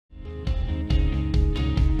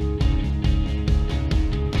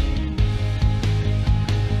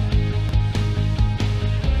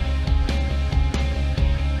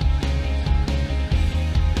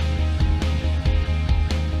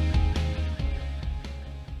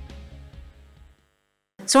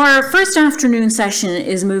So our first afternoon session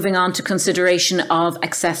is moving on to consideration of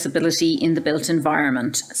accessibility in the built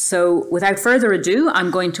environment. So without further ado,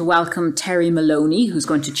 I'm going to welcome Terri Maloney, who's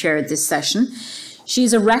going to chair this session.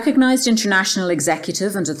 She's a recognised international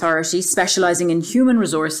executive and authority specialising in human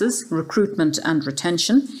resources, recruitment and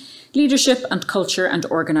retention, leadership and culture and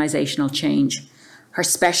organisational change. Her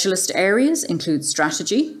specialist areas include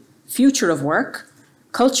strategy, future of work,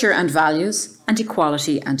 culture and values, and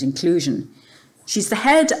equality and inclusion. She's the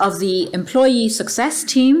head of the Employee Success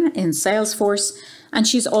Team in Salesforce, and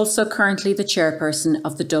she's also currently the chairperson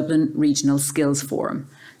of the Dublin Regional Skills Forum.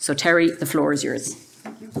 So Terri, the floor is yours.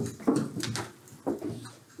 Thank you.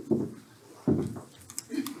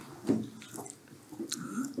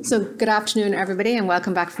 So good afternoon, everybody, and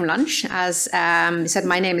welcome back from lunch. As you said,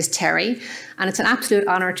 my name is Terri, and it's an absolute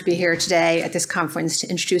honour to be here today at this conference to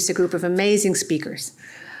introduce a group of amazing speakers.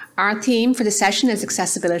 Our theme for the session is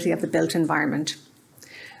accessibility of the built environment.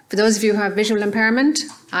 For those of you who have visual impairment,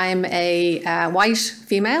 I'm a white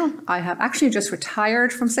female. I have actually just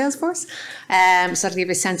retired from Salesforce, so that'll give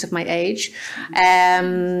you a sense of my age.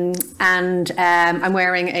 I'm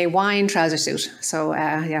wearing a wine trouser suit, so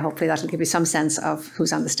yeah, hopefully that'll give you some sense of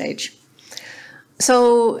who's on the stage.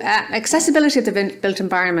 So accessibility of the built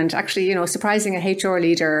environment, actually, you know, surprising a HR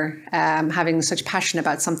leader having such passion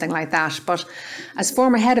about something like that. But as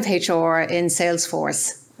former head of HR in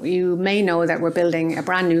Salesforce, you may know that we're building a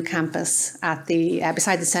brand new campus at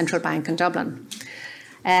beside the Central Bank in Dublin.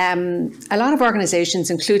 A lot of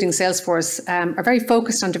organisations, including Salesforce, are very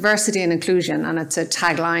focused on diversity and inclusion, and it's a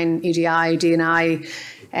tagline, EDI, D&I,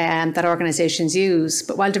 that organisations use.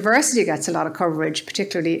 But while diversity gets a lot of coverage,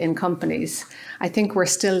 particularly in companies, I think we're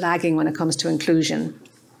still lagging when it comes to inclusion.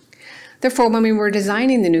 Therefore, when we were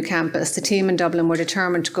designing the new campus, the team in Dublin were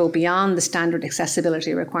determined to go beyond the standard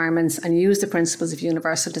accessibility requirements and use the principles of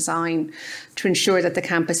universal design to ensure that the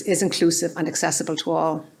campus is inclusive and accessible to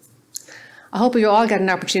all. I hope you all get an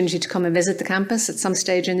opportunity to come and visit the campus at some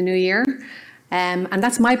stage in the new year. And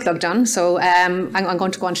that's my plug done, so I'm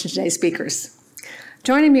going to go on to today's speakers.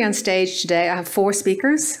 Joining me on stage today, I have 4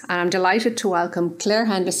 speakers, and I'm delighted to welcome Claire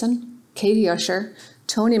Henderson, Katie Usher,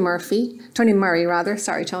 Tony Murray,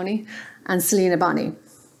 and Selena Bonney.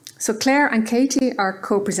 So Claire and Katie are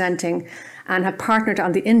co-presenting and have partnered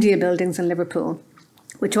on the NDA buildings in Liverpool,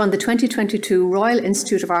 which won the 2022 Royal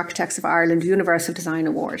Institute of Architects of Ireland Universal Design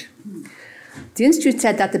Award. The Institute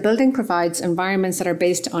said that the building provides environments that are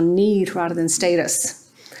based on need rather than status,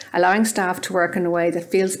 allowing staff to work in a way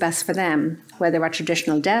that feels best for them, whether a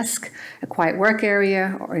traditional desk, a quiet work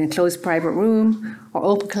area, or an enclosed private room, or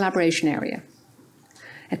open collaboration area.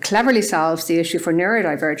 It cleverly solves the issue for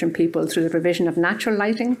neurodivergent people through the provision of natural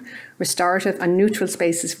lighting, restorative and neutral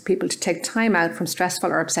spaces for people to take time out from stressful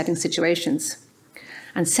or upsetting situations,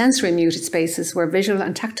 and sensory muted spaces where visual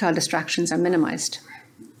and tactile distractions are minimised.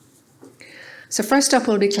 So first up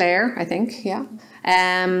will be Claire, I think, yeah.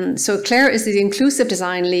 So Claire is the inclusive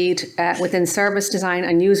design lead within service design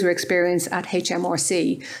and user experience at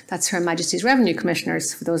HMRC. That's Her Majesty's Revenue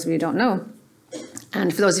Commissioners, for those of you who don't know.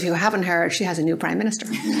 And for those of you who haven't heard, she has a new Prime Minister.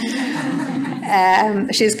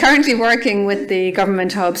 She's currently working with the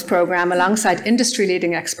Government Hubs programme alongside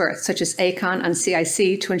industry-leading experts such as ACON and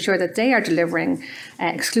CIC to ensure that they are delivering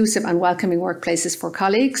exclusive and welcoming workplaces for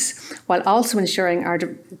colleagues, while also ensuring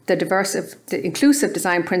the inclusive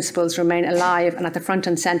design principles remain alive and at the front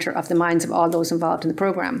and centre of the minds of all those involved in the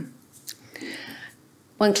programme.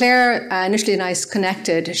 When Claire initially and I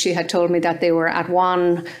connected, she had told me that they were at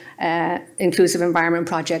one inclusive environment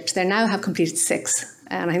project. They now have completed 6.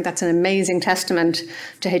 And I think that's an amazing testament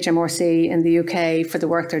to HMRC in the UK for the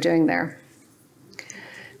work they're doing there.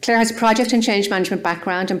 Claire has a project and change management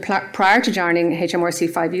background, and prior to joining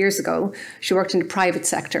HMRC 5 years ago, she worked in the private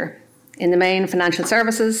sector, in the main financial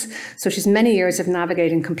services, so she's many years of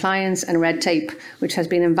navigating compliance and red tape, which has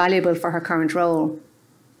been invaluable for her current role.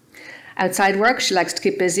 Outside work, she likes to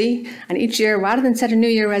keep busy, and each year, rather than set a New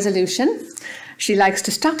Year resolution, she likes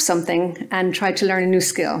to stop something and try to learn a new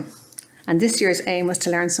skill. And this year's aim was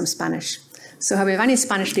to learn some Spanish. So if we have any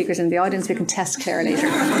Spanish speakers in the audience, we can test Claire later.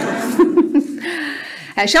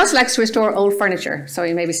 She also likes to restore old furniture, so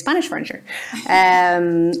maybe Spanish furniture,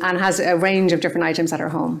 and has a range of different items at her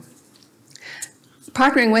home.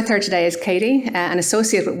 Partnering with her today is Katie, an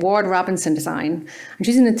associate with Ward Robinson Design, and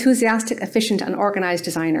she's an enthusiastic, efficient and organised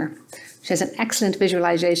designer. She has an excellent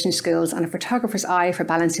visualisation skills and a photographer's eye for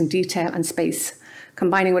balancing detail and space,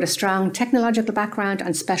 combining with a strong technological background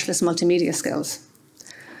and specialist multimedia skills.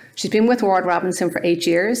 She's been with Ward Robinson for 8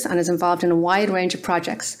 years and is involved in a wide range of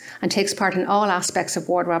projects and takes part in all aspects of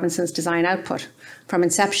Ward Robinson's design output, from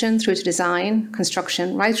inception through to design,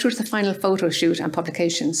 construction, right through to the final photo shoot and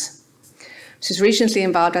publications. She's recently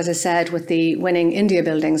involved, as I said, with the winning NDA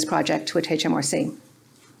buildings project with HMRC.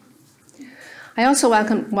 I also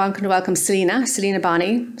want to welcome Selina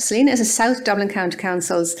Bonney. Selina is a South Dublin County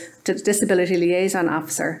Council's Disability Liaison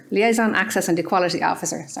Access and Equality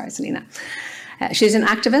Officer. Sorry, Selina. She's an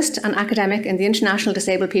activist and academic in the international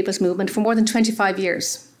disabled people's movement for more than 25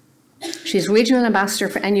 years. She's Regional Ambassador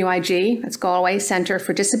for NUIG, that's Galway Centre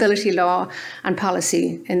for Disability Law and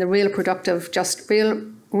Policy in the Real Productive Justice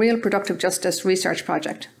Research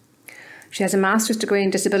Project. She has a Master's degree in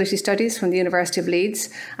Disability Studies from the University of Leeds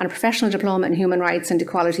and a professional diploma in Human Rights and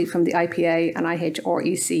Equality from the IPA and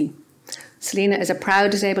IHREC. Selina is a proud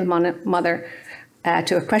disabled mother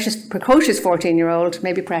to a precocious 14-year-old,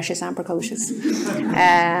 maybe precious and precocious,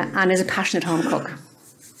 and is a passionate home cook.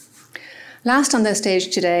 Last on the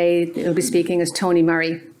stage today, who'll be speaking, is Tony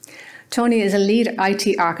Murray. Tony is a lead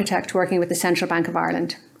IT architect working with the Central Bank of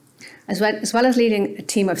Ireland, as well as leading a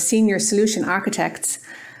team of senior solution architects,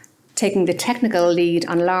 taking the technical lead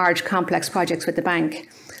on large, complex projects with the bank,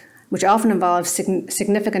 which often involves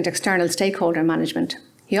significant external stakeholder management.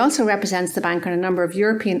 He also represents the bank on a number of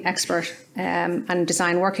European expert and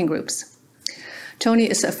design working groups. Tony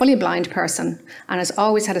is a fully blind person and has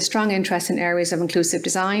always had a strong interest in areas of inclusive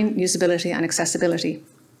design, usability and accessibility.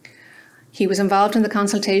 He was involved in the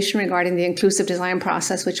consultation regarding the inclusive design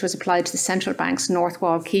process, which was applied to the Central Bank's North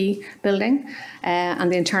Wall Quay building and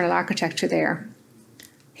the internal architecture there.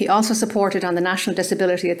 He also supported on the National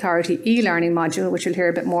Disability Authority e-learning module, which we'll hear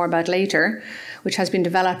a bit more about later, which has been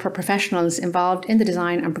developed for professionals involved in the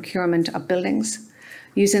design and procurement of buildings,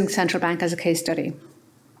 using Central Bank as a case study.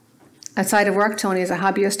 Outside of work, Tony is a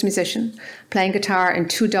hobbyist musician, playing guitar in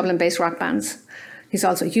 2 Dublin-based rock bands. He's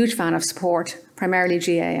also a huge fan of sport, primarily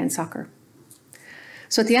GA and soccer.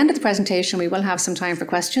 So at the end of the presentation, we will have some time for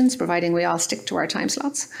questions, providing we all stick to our time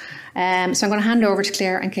slots. So I'm going to hand over to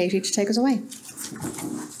Claire and Katie to take us away.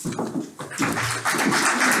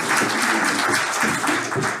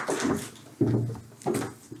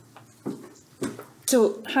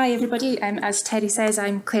 So, hi everybody, as Terri says,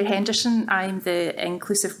 I'm Claire Henderson. I'm the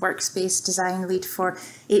Inclusive Workspace Design Lead for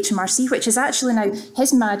HMRC, which is actually now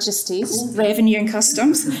His Majesty's Revenue and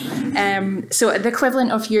Customs. So the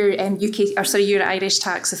equivalent of your your Irish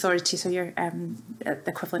Tax Authority, so your the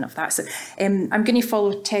equivalent of that. So I'm going to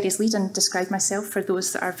follow Terry's lead and describe myself for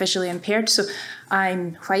those that are visually impaired. So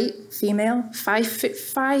I'm white, female,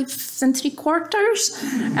 5'5"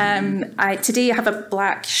 3/4. Today I have a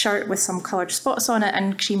black shirt with some coloured spots on it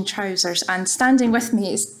and cream trousers. And standing with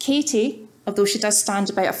me is Katie, although she does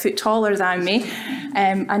stand about a foot taller than me.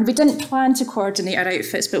 And we didn't plan to coordinate our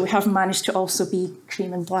outfits, but we have managed to also be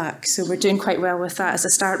cream and black. So we're doing quite well with that as a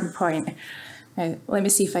starting point. Now, let me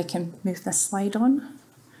see if I can move this slide on.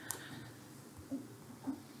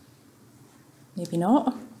 Maybe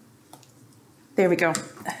not. There we go.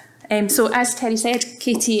 So as Terri said,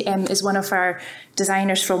 Katie is one of our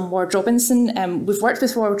designers from Ward Robinson. We've worked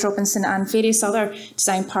with Ward Robinson and various other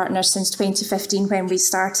design partners since 2015 when we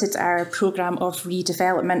started our programme of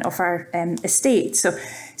redevelopment of our estate. So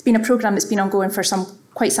it's been a programme that's been ongoing for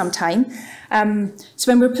quite some time.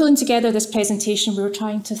 So when we were pulling together this presentation, we were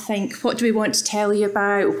trying to think, what do we want to tell you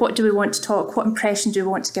about? What do we want to talk? What impression do we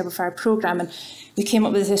want to give of our programme? And we came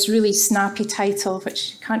up with this really snappy title,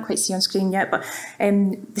 which you can't quite see on screen yet, but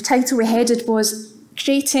the title we headed was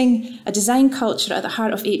Creating a Design Culture at the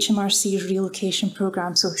Heart of HMRC's Relocation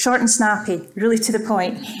Programme. So short and snappy, really to the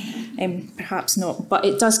point. Perhaps not, but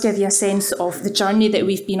it does give you a sense of the journey that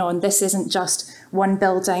we've been on. This isn't just one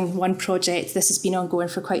building, one project. This has been ongoing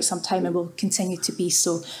for quite some time and will continue to be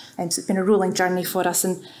so. So it's been a rolling journey for us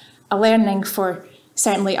and a learning for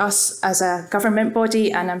certainly us as a government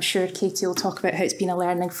body, and I'm sure Katie will talk about how it's been a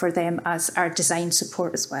learning for them as our design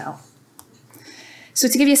support as well. So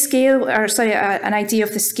to give you an idea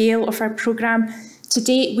of the scale of our programme, to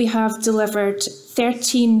date we have delivered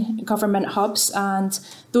 13 government hubs, and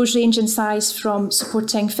those range in size from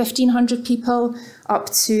supporting 1,500 people up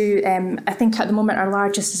to, I think at the moment our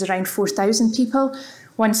largest is around 4,000 people.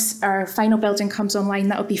 Once our final building comes online,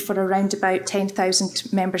 that will be for around about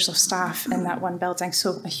 10,000 members of staff in that one building,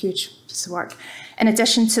 so a huge piece of work. In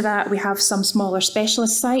addition to that, we have some smaller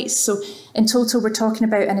specialist sites. So in total, we're talking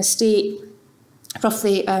about an estate,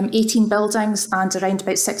 roughly 18 buildings and around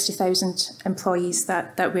about 60,000 employees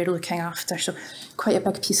that we're looking after, so quite a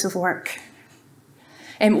big piece of work.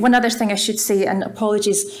 One other thing I should say, and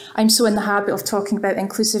apologies, I'm so in the habit of talking about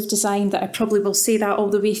inclusive design that I probably will say that all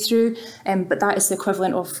the way through, but that is the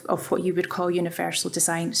equivalent of what you would call universal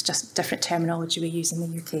design. It's just different terminology we use in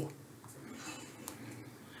the UK.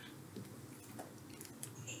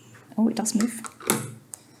 Oh, it does move.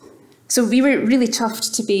 So we were really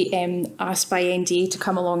chuffed to be asked by NDA to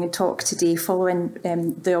come along and talk today following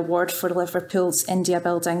the award for Liverpool's NDA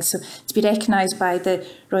building. So to be recognised by the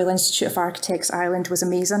Royal Institute of Architects Ireland was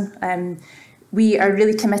amazing. We are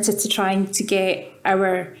really committed to trying to get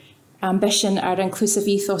our ambition, our inclusive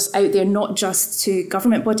ethos out there, not just to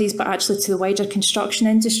government bodies, but actually to the wider construction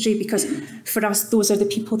industry, because for us, those are the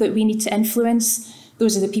people that we need to influence.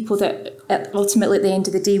 Those are the people that ultimately at the end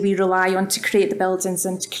of the day we rely on to create the buildings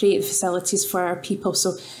and to create the facilities for our people.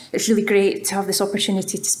 So it's really great to have this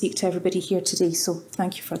opportunity to speak to everybody here today. So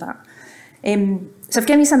thank you for that. So I've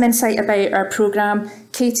given you some insight about our programme.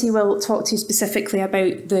 Katie will talk to you specifically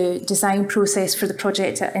about the design process for the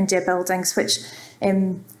project at India Buildings, which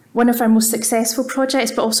one of our most successful projects,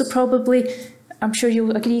 but also probably, I'm sure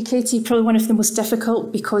you'll agree, Katie, probably one of the most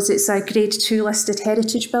difficult because it's a Grade 2 listed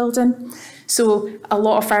heritage building. So a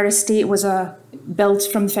lot of our estate was a build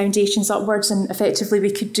from the foundations upwards, and effectively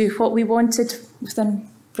we could do what we wanted within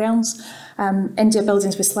realms. India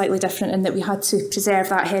Buildings was slightly different in that we had to preserve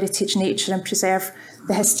that heritage nature and preserve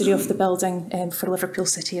the history of the building for Liverpool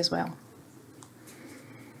City as well.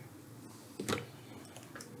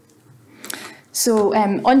 So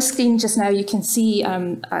on screen just now you can see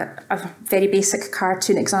a very basic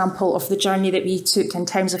cartoon example of the journey that we took in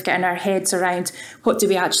terms of getting our heads around what do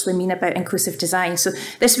we actually mean about inclusive design. So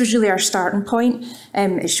this was really our starting point.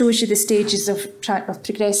 It shows you the stages of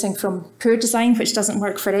progressing from poor design, which doesn't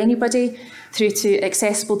work for anybody, through to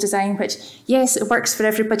accessible design, which, yes, it works for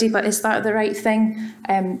everybody, but is that the right thing?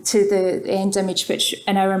 To the end image, which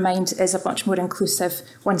in our mind is a much more inclusive,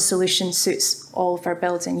 one solution suits all of our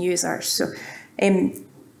building users. So it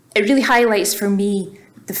really highlights for me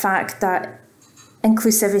the fact that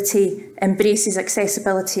inclusivity embraces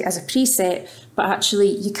accessibility as a preset, but actually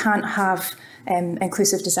you can't have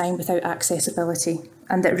inclusive design without accessibility,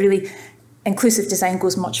 and that really inclusive design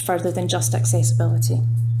goes much further than just accessibility.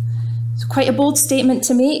 So quite a bold statement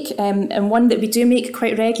to make, and one that we do make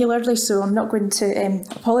quite regularly, so I'm not going to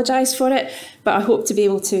apologise for it, but I hope to be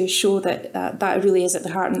able to show that that really is at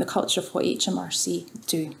the heart and the culture of what HMRC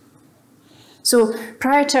do. So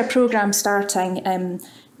prior to our programme starting,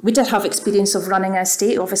 we did have experience of running an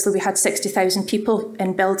estate. Obviously, we had 60,000 people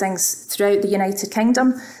in buildings throughout the United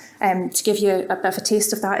Kingdom. To give you a bit of a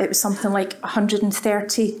taste of that, it was something like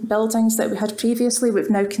 130 buildings that we had previously.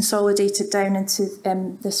 We've now consolidated down into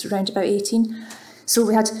this around about 18. So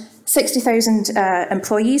we had 60,000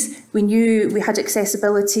 employees. We knew we had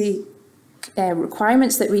accessibility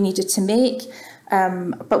requirements that we needed to make.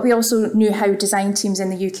 But we also knew how design teams in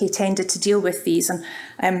the UK tended to deal with these.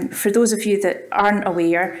 And for those of you that aren't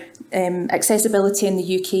aware, accessibility in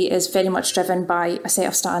the UK is very much driven by a set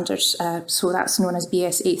of standards. So that's known as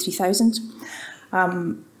BS 83000.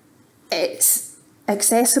 It's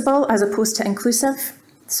accessible as opposed to inclusive.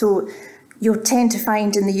 So you'll tend to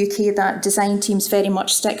find in the UK that design teams very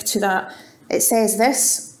much stick to that. It says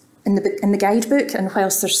this in the guidebook, and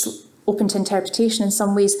whilst there's open to interpretation in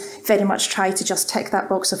some ways, very much try to just tick that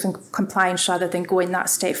box of compliance rather than going that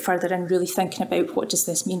step further and really thinking about what does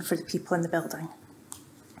this mean for the people in the building.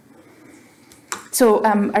 So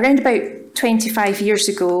around about 25 years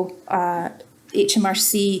ago,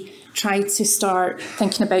 HMRC tried to start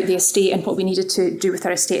thinking about the estate and what we needed to do with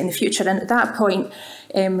our estate in the future. And at that point,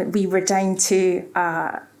 we were down to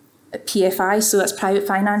PFI, so that's private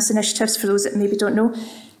finance initiatives, for those that maybe don't know.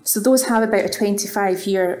 So those have about a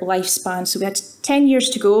 25-year lifespan. So we had 10 years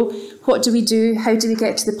to go. What do we do? How do we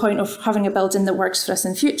get to the point of having a building that works for us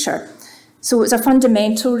in the future? So it was a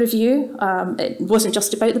fundamental review. It wasn't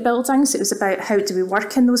just about the buildings. It was about how do we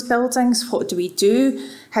work in those buildings? What do we do?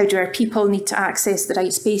 How do our people need to access the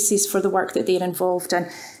right spaces for the work that they're involved in?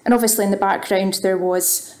 And obviously in the background, there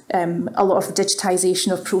was a lot of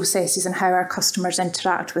digitisation of processes and how our customers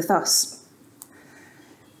interact with us.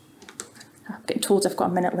 I'm getting told I've got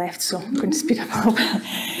a minute left, so I'm going to speed up a little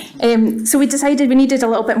bit. So we decided we needed a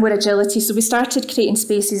little bit more agility. So we started creating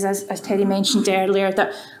spaces, as Terri mentioned earlier,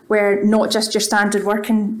 that were not just your standard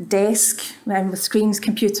working desk with screens,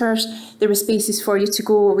 computers. There were spaces for you to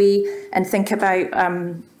go away and think about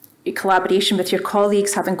collaboration with your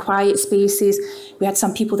colleagues, having quiet spaces. We had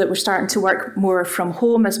some people that were starting to work more from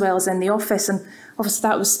home as well as in the office, and obviously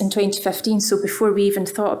that was in 2015, so before we even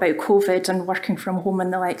thought about COVID and working from home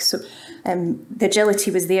and the like. So the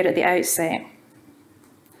agility was there at the outset.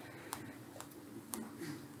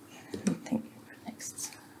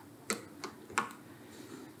 Next.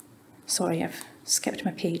 Sorry, I've skipped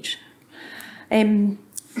my page.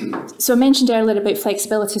 So I mentioned earlier about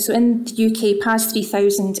flexibility. So in the UK, PAS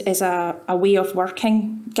 3000 is a way of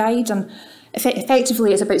working guide, and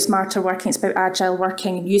effectively it's about smarter working, it's about agile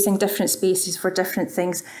working, using different spaces for different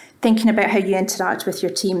things, thinking about how you interact with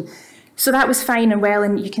your team. So that was fine and well,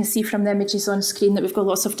 and you can see from the images on screen that we've got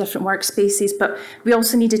lots of different workspaces, but we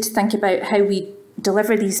also needed to think about how we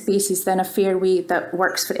deliver these spaces in a fair way that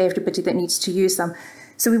works for everybody that needs to use them.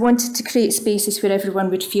 So we wanted to create spaces where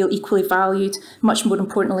everyone would feel equally valued, much more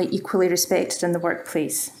importantly, equally respected in the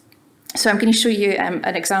workplace. So I'm going to show you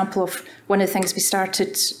an example of one of the things we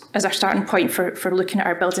started as our starting point for looking at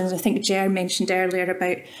our buildings. I think Jer mentioned earlier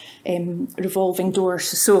about revolving doors.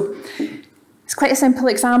 So it's quite a simple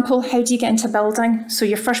example. How do you get into a building? So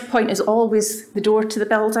your first point is always the door to the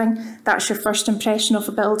building. That's your first impression of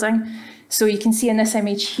a building. So you can see in this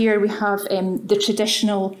image here, we have the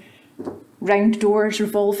traditional round doors,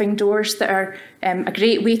 revolving doors that are a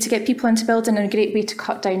great way to get people into building and a great way to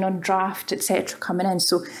cut down on draft, etc. coming in.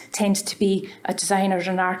 So tends to be a designer or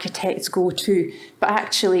an architect's go-to. But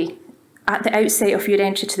actually, at the outset of your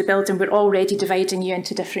entry to the building, we're already dividing you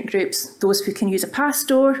into different groups. Those who can use a pass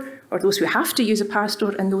door, or those who have to use a pass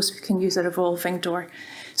door, and those who can use a revolving door.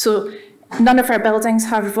 So none of our buildings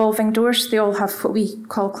have revolving doors. They all have what we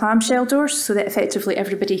call clamshell doors, so that effectively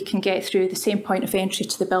everybody can get through the same point of entry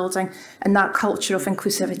to the building, and that culture of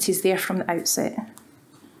inclusivity is there from the outset.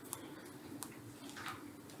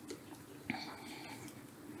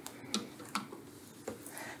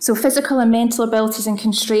 So physical and mental abilities and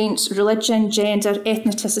constraints, religion, gender,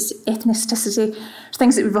 ethnicity,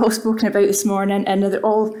 things that we've all spoken about this morning, and they're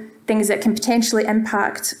all things that can potentially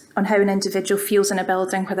impact on how an individual feels in a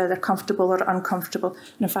building, whether they're comfortable or uncomfortable,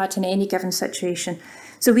 and in fact in any given situation.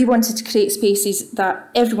 So we wanted to create spaces that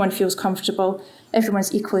everyone feels comfortable,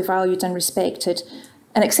 everyone's equally valued and respected.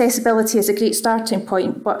 And accessibility is a great starting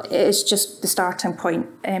point, but it is just the starting point.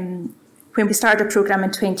 When we started our programme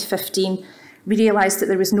in 2015, we realised that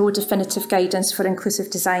there was no definitive guidance for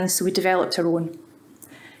inclusive design, so we developed our own.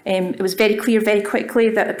 It was very clear very quickly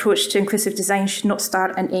that approach to inclusive design should not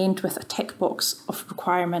start and end with a tick box of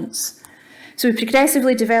requirements. So we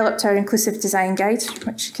progressively developed our inclusive design guide,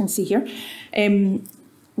 which you can see here.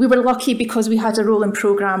 We were lucky because we had a rolling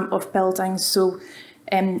programme of buildings. So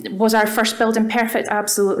was our first building perfect?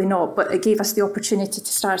 Absolutely not, but it gave us the opportunity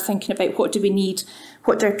to start thinking about what do we need,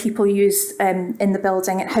 what do our people use in the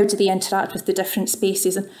building, and how do they interact with the different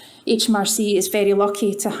spaces. And HMRC is very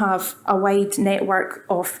lucky to have a wide network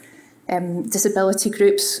of disability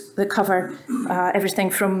groups that cover everything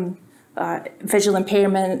from visual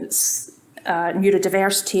impairments,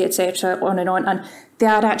 neurodiversity, etc., on, and they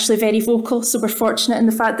are actually very vocal, so we're fortunate in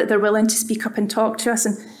the fact that they're willing to speak up and talk to us,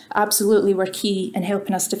 and absolutely were key in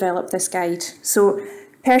helping us develop this guide. So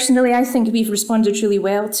personally, I think we've responded really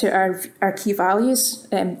well to our key values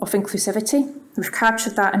of inclusivity. We've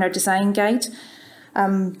captured that in our design guide,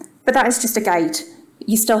 but that is just a guide.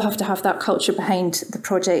 You still have to have that culture behind the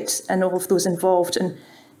project and all of those involved, and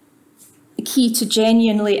the key to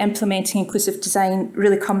genuinely implementing inclusive design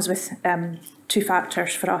really comes with two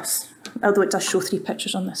factors for us, although it does show 3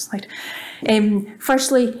 pictures on this slide.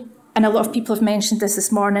 Firstly, and a lot of people have mentioned this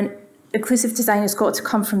morning, inclusive design has got to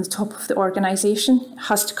come from the top of the organisation. It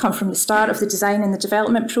has to come from the start of the design and the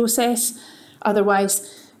development process.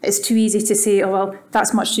 Otherwise, it's too easy to say, oh, well,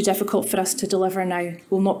 that's much too difficult for us to deliver now.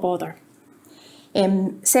 We'll not bother.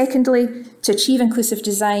 Secondly, to achieve inclusive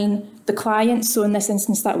design, the clients, so in this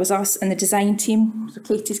instance that was us and the design team, so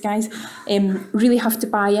Katie's guys, really have to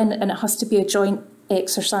buy in, and it has to be a joint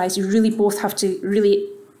exercise. You really both have to really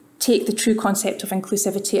take the true concept of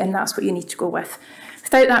inclusivity, and that's what you need to go with.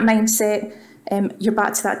 Without that mindset, you're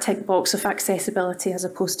back to that tick box of accessibility as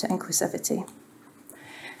opposed to inclusivity.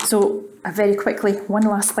 So very quickly, one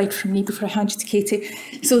last slide from me before I hand you to Katie.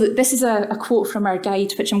 So this is a quote from our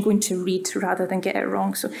guide, which I'm going to read rather than get it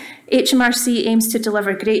wrong. So HMRC aims to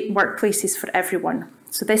deliver great workplaces for everyone.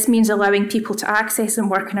 So this means allowing people to access and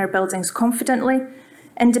work in our buildings confidently,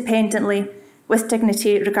 independently, with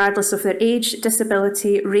dignity, regardless of their age,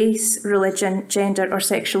 disability, race, religion, gender, or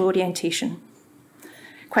sexual orientation.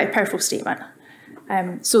 Quite a powerful statement.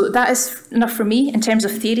 So that is enough for me in terms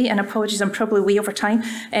of theory, and apologies, I'm probably way over time.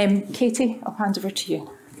 Katie, I'll hand over to you.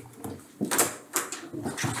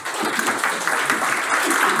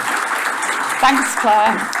 Thanks,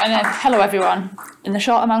 Claire, and hello everyone. In the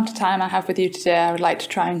short amount of time I have with you today, I would like to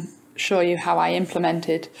try and show you how I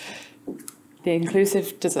implemented the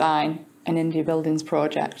Inclusive Design in India Buildings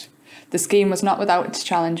project. The scheme was not without its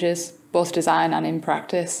challenges, both design and in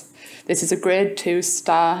practice. This is a Grade 2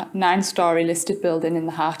 9-storey listed building in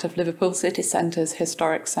the heart of Liverpool city centre's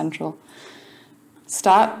historic central.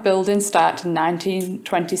 Building started in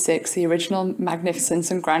 1926, the original magnificence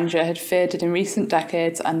and grandeur had faded in recent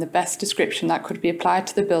decades, and the best description that could be applied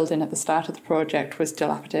to the building at the start of the project was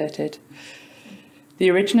dilapidated. The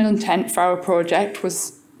original intent for our project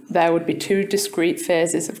was there would be 2 discrete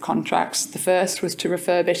phases of contracts. The first was to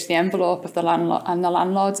refurbish the envelope of the landlord and the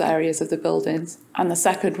landlord's areas of the buildings, and the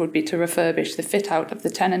second would be to refurbish the fit-out of the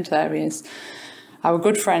tenant areas. Our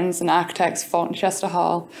good friends and architects Fulton Chester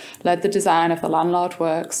Hall led the design of the landlord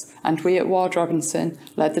works, and we at Ward Robinson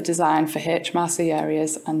led the design for HMRC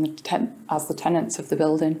areas and as the tenants of the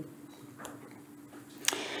building.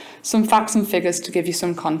 Some facts and figures to give you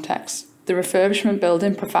some context. The refurbishment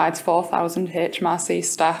building provides 4,000 HMRC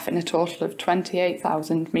staff in a total of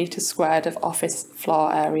 28,000 metres squared of office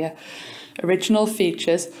floor area. Original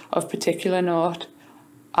features of particular note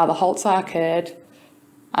are the Holtz Arcade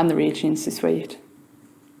and the Regency Suite.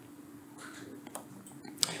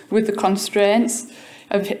 With the constraints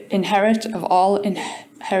inherent of all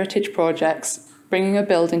heritage projects, bringing a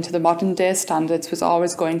building to the modern day standards was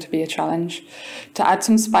always going to be a challenge. To add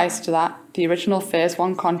some spice to that, the original Phase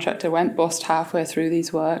 1 contractor went bust halfway through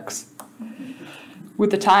these works.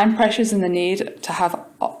 With the time pressures and the need to have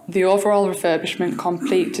the overall refurbishment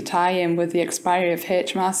complete to tie in with the expiry of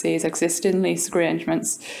HMRC's existing lease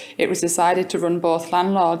arrangements, it was decided to run both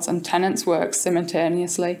landlords and tenants' works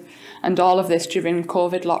simultaneously, and all of this during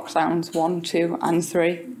COVID lockdowns 1, 2 and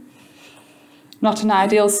 3. Not an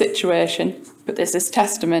ideal situation, but this is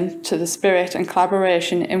testament to the spirit and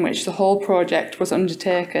collaboration in which the whole project was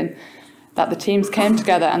undertaken, that the teams came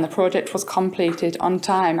together and the project was completed on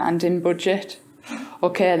time and in budget.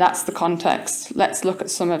 Okay, that's the context. Let's look at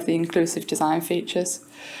some of the inclusive design features.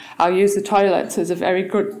 I'll use the toilets as a very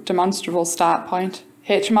good demonstrable start point.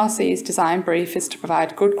 HMRC's design brief is to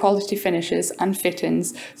provide good quality finishes and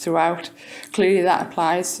fittings throughout. Clearly that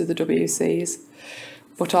applies to the WCs,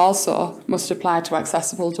 but also must apply to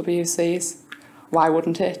accessible WCs. Why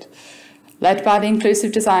wouldn't it? Led by the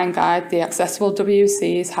Inclusive Design Guide, the accessible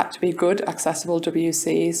WCs had to be good accessible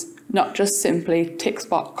WCs, not just simply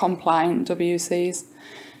tick-spot compliant WCs.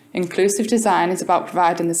 Inclusive design is about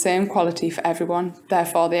providing the same quality for everyone.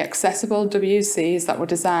 Therefore, the accessible WCs that were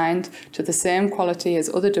designed to the same quality as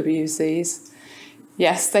other WCs.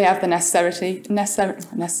 Yes, they have the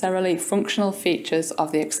necessarily functional features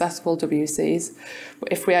of the accessible WCs,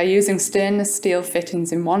 but if we are using stainless steel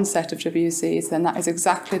fittings in one set of WCs, then that is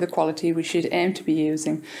exactly the quality we should aim to be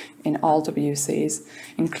using in all WCs,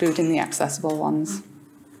 including the accessible ones.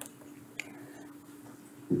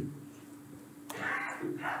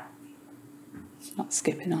 It's not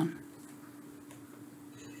skipping on.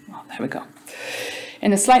 Oh, there we go.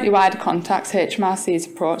 In a slightly wider context, HMRC's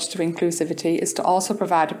approach to inclusivity is to also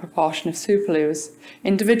provide a proportion of super loos,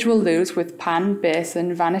 individual loos with pan,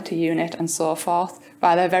 basin, vanity unit and so forth.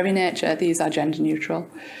 By their very nature, these are gender neutral.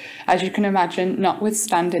 As you can imagine,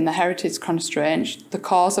 notwithstanding the heritage constraints, the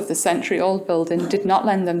cores of the century-old building did not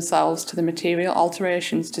lend themselves to the material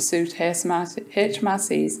alterations to suit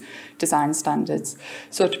HMRC's design standards.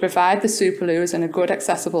 So to provide the super loos and a good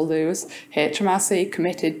accessible loos, HMRC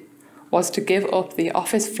committed was to give up the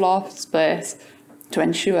office floor space to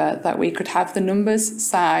ensure that we could have the numbers,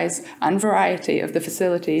 size and variety of the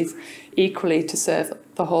facilities equally to serve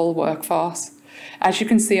the whole workforce. As you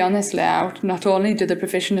can see on this layout, not only do the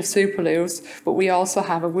provision of superloos, but we also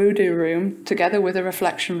have a voodoo room together with a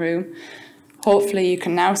reflection room. Hopefully you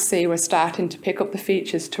can now see we're starting to pick up the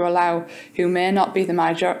features to allow who may not be the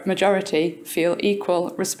majority feel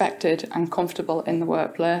equal, respected and comfortable in the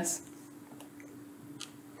workplace.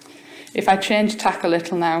 If I change tack a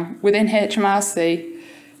little now, within HMRC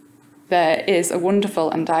there is a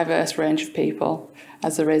wonderful and diverse range of people,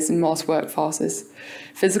 as there is in most workforces.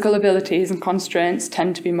 Physical abilities and constraints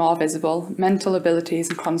tend to be more visible, mental abilities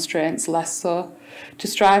and constraints less so. To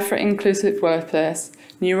strive for an inclusive workplace,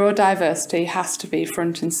 neurodiversity has to be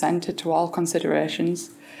front and centre to all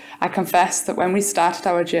considerations. I confess that when we started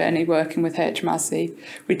our journey working with HMRC,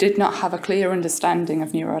 we did not have a clear understanding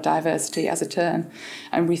of neurodiversity as a term,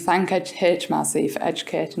 and we thank HMRC for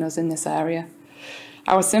educating us in this area.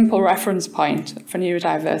 Our simple reference point for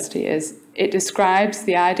neurodiversity is it describes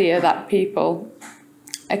the idea that people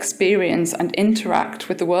experience and interact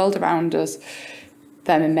with the world around us,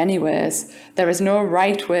 them in many ways. There is no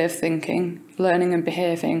right way of thinking, learning and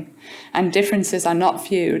behaving, and differences are not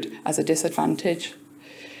viewed as a disadvantage.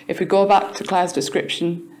 If we go back to Claire's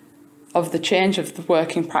description, of the change of the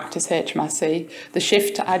working practice HMRC, the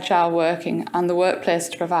shift to agile working and the workplace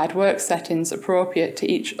to provide work settings appropriate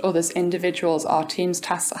to each other's individuals or team's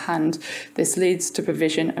tasks at hand, this leads to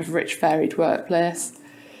provision of rich, varied workplace.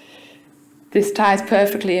 This ties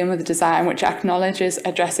perfectly in with a design which acknowledges,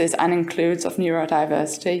 addresses and includes of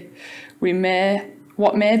neurodiversity.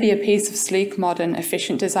 What may be a piece of sleek, modern,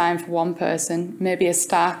 efficient design for one person may be a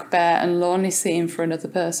stark, bare and lonely scene for another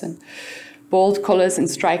person. Bold colours and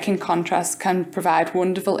striking contrasts can provide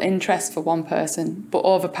wonderful interest for one person, but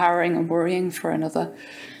overpowering and worrying for another.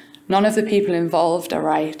 None of the people involved are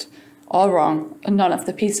right or wrong, and none of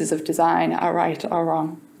the pieces of design are right or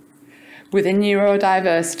wrong. Within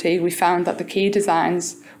neurodiversity, we found that the key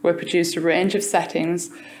designs were produced a range of settings,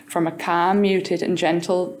 from a calm, muted and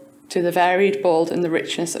gentle to the varied, bold and the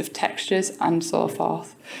richness of textures and so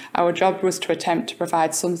forth. Our job was to attempt to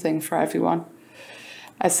provide something for everyone.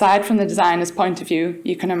 Aside from the designer's point of view,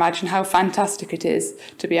 you can imagine how fantastic it is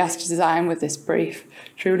to be asked to design with this brief.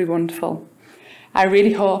 Truly wonderful. I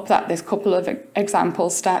really hope that this couple of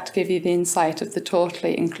examples start to give you the insight of the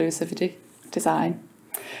totally inclusivity design.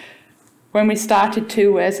 When we started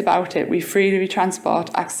 2 ways about it, we freely transport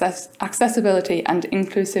accessibility and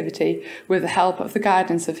inclusivity with the help of the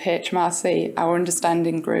guidance of HMRC, our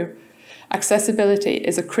understanding grew. Accessibility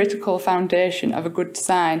is a critical foundation of a good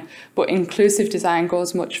design, but inclusive design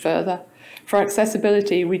goes much further. For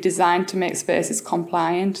accessibility, we designed to make spaces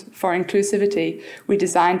compliant. For inclusivity, we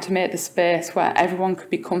designed to make the space where everyone could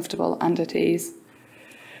be comfortable and at ease.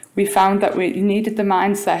 We found that we needed the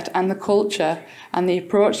mindset and the culture and the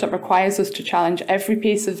approach that requires us to challenge every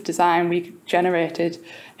piece of design we generated,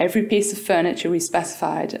 every piece of furniture we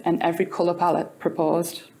specified, and every colour palette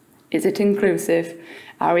proposed. Is it inclusive?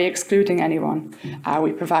 Are we excluding anyone? Are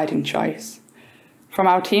we providing choice? From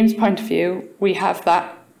our team's point of view, we have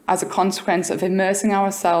that as a consequence of immersing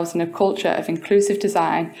ourselves in a culture of inclusive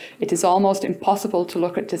design. It is almost impossible to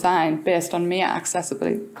look at design based on mere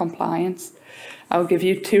accessibility compliance. I'll give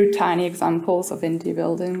you 2 tiny examples of NDA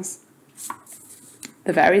buildings.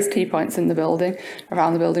 The various T points in the building,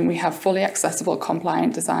 around the building, we have fully accessible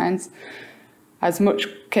compliant designs. As much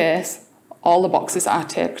case, all the boxes are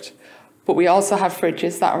ticked. But we also have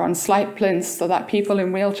fridges that are on slight plinths so that people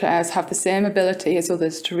in wheelchairs have the same ability as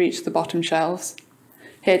others to reach the bottom shelves.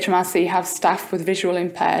 HMRC have staff with visual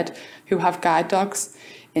impaired who have guide dogs.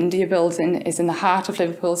 India Building is in the heart of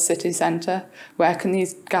Liverpool's city centre. Where can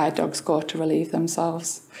these guide dogs go to relieve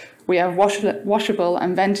themselves? We have washable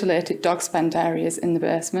and ventilated dog spend areas in the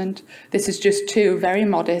basement. This is just 2 very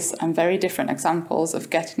modest and very different examples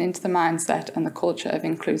of getting into the mindset and the culture of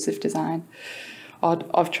inclusive design,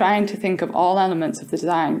 of trying to think of all elements of the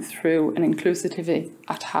design through an inclusivity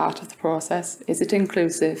at heart of the process. Is it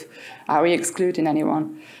inclusive? Are we excluding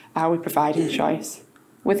anyone? Are we providing choice?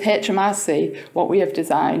 With HMRC, what we have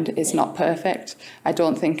designed is not perfect. I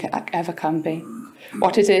don't think it ever can be.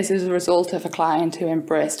 What it is a result of a client who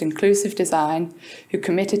embraced inclusive design, who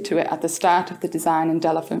committed to it at the start of the design and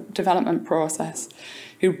development process,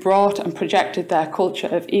 who brought and projected their culture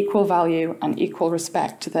of equal value and equal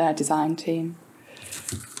respect to their design team.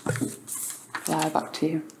 Lara, back to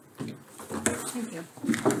you. Thank you.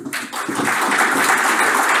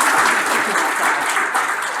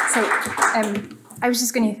 So, I was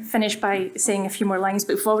just going to finish by saying a few more lines,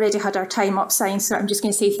 but we've already had our time up signed, so I'm just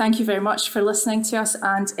going to say thank you very much for listening to us.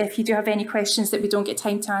 And if you do have any questions that we don't get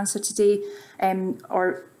time to answer today,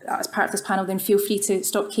 or as part of this panel, then feel free to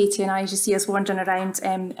stop Katie and I as you see us wandering around,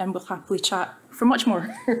 and we'll happily chat for much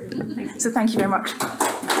more. So thank you very much.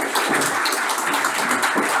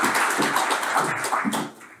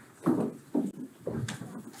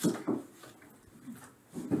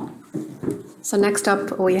 So next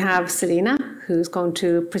up we have Selena, who's going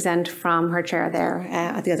to present from her chair there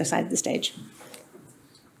at the other side of the stage.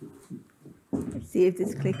 Let's see if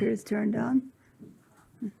this clicker is turned on.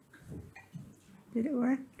 Did it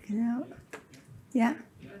work? No. Yeah?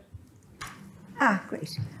 Ah,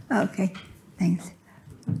 great. Okay, thanks.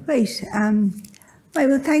 Great.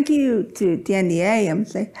 Well, thank you to the NDA, I would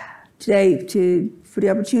say, today for the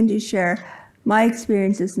opportunity to share my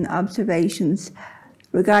experiences and observations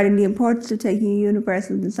regarding the importance of taking a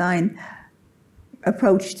universal design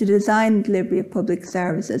approach to design and delivery of public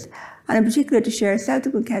services, and in particular to share South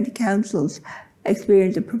Dublin County Council's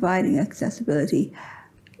experience of providing accessibility.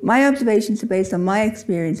 My observations are based on my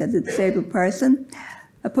experience as a disabled person,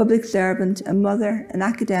 a public servant, a mother, an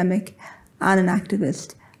academic and an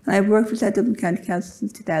activist. And I've worked for South Dublin County Council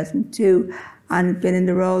since 2002 and been in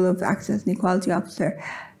the role of Access and Equality Officer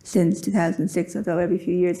since 2006, although every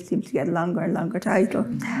few years it seems to get a longer and longer title.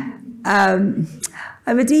 I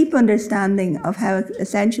have a deep understanding of how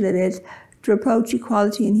essential it is to approach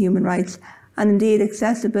equality and human rights, and indeed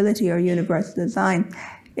accessibility or universal design,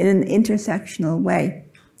 in an intersectional way.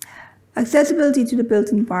 Accessibility to the built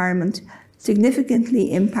environment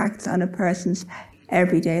significantly impacts on a person's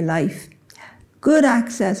everyday life. Good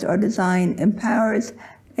access or design empowers,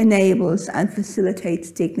 enables, and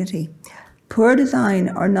facilitates dignity. Poor design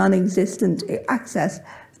or non-existent access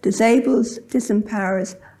disables,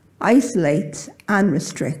 disempowers, isolates, and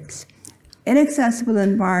restricts. Inaccessible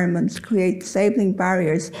environments create disabling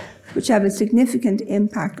barriers which have a significant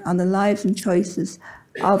impact on the lives and choices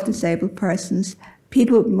of disabled persons,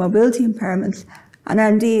 people with mobility impairments, and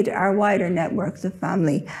indeed our wider networks of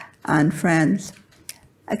family and friends.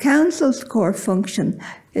 A council's core function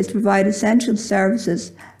is to provide essential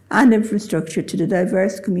services and infrastructure to the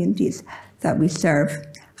diverse communities that we serve,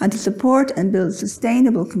 and to support and build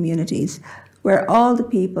sustainable communities where all the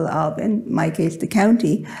people of, in my case, the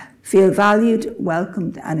county, feel valued,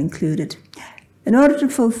 welcomed, and included. In order to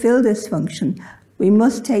fulfil this function, we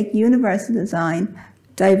must take universal design,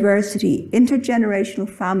 diversity, intergenerational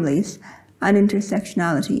families, and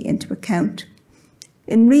intersectionality into account.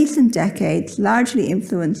 In recent decades, largely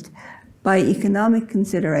influenced by economic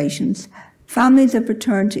considerations, families have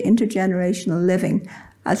returned to intergenerational living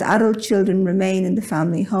as adult children remain in the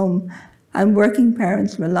family home and working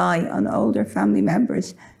parents rely on older family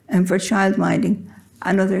members and for childminding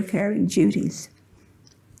and other caring duties.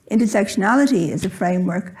 Intersectionality is a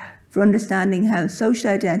framework for understanding how social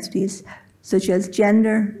identities such as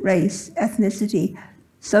gender, race, ethnicity,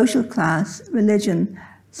 social class, religion,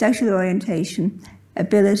 sexual orientation,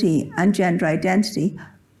 ability, and gender identity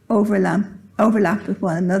overlap with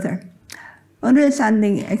one another.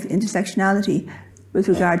 Understanding intersectionality with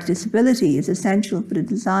regard to disability is essential for the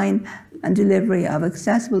design and delivery of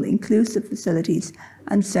accessible, inclusive facilities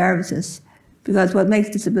and services, because what makes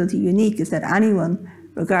disability unique is that anyone,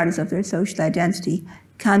 regardless of their social identity,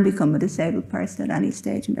 can become a disabled person at any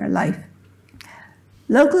stage in their life.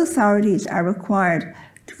 Local authorities are required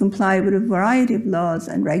to comply with a variety of laws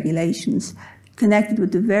and regulations connected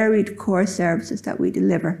with the varied core services that we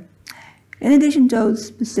deliver. In addition to those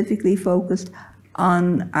specifically focused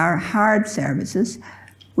on our hard services,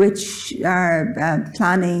 which are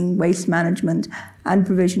planning, waste management, and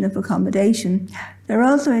provision of accommodation, there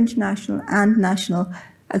are also international and national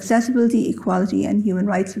accessibility, equality, and human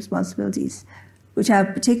rights responsibilities, which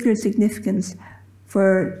have particular significance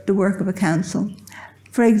for the work of a council.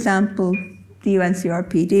 For example, the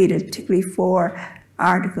UNCRPD, there's particularly 4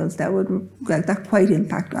 articles that quite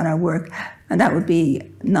impact on our work, and that would be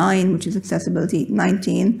 9, which is accessibility,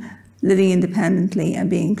 19, living independently and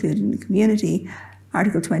being included in the community,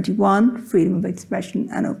 Article 21, freedom of expression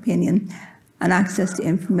and opinion, and access to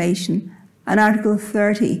information, and Article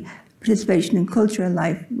 30, participation in cultural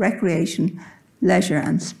life, recreation, leisure,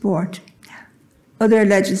 and sport. Other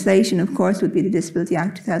legislation, of course, would be the Disability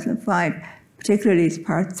Act 2005, particularly its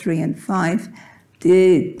Part 3 and 5,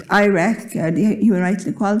 the IREC, the Human Rights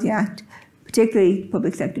and Equality Act, particularly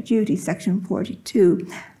public sector duties, Section 42.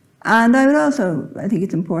 And I think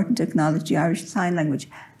it's important to acknowledge the Irish Sign Language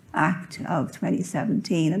Act of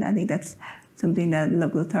 2017, and I think that's something that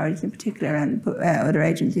local authorities in particular and other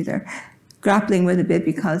agencies are grappling with a bit,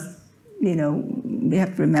 because, you know, we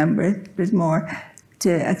have to remember there's more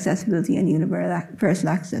to accessibility and universal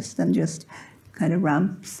access than just kind of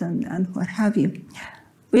ramps and what have you.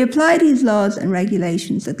 We apply these laws and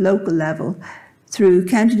regulations at local level through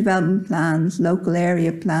county development plans, local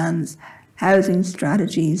area plans, housing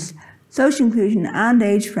strategies, social inclusion and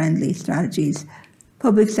age-friendly strategies,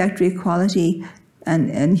 public sector equality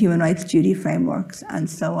and human rights duty frameworks, and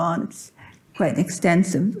so on. It's quite an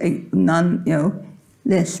extensive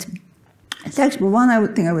list.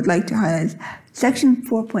 One thing I would like to highlight is Section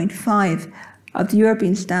 4.5 of the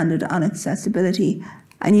European Standard on Accessibility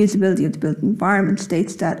and Usability of the Built Environment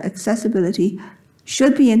states that accessibility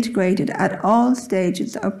should be integrated at all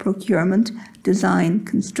stages of procurement, design,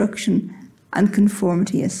 construction, and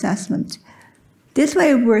conformity assessment. This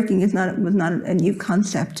way of working was not a new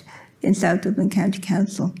concept in South Dublin County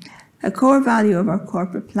Council. A core value of our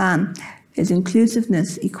corporate plan is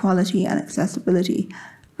inclusiveness, equality, and accessibility,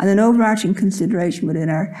 and an overarching consideration within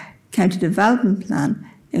our county development plan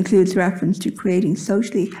includes reference to creating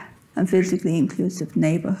socially and physically inclusive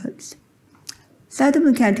neighbourhoods. South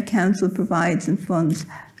Dublin County Council provides and funds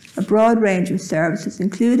a broad range of services,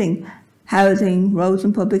 including housing, roads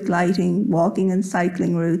and public lighting, walking and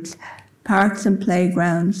cycling routes, parks and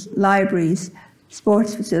playgrounds, libraries,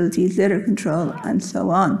 sports facilities, litter control, and so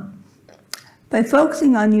on. By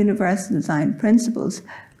focusing on universal design principles,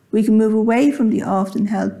 we can move away from the often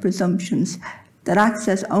held presumptions that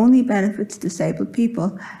access only benefits disabled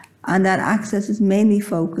people, and that access is mainly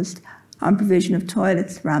focused on provision of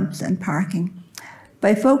toilets, ramps and parking.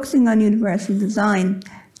 By focusing on universal design,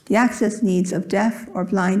 the access needs of deaf or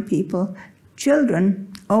blind people,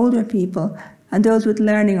 children, older people, and those with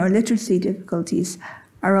learning or literacy difficulties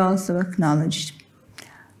are also acknowledged.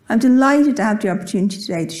 I'm delighted to have the opportunity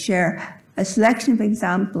today to share a selection of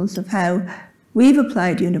examples of how we've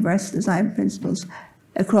applied universal design principles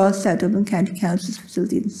across South Dublin County Council's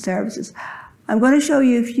facilities and services. I'm going to show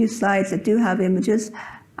you a few slides that do have images,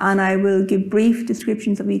 and I will give brief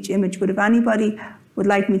descriptions of each image, but if anybody would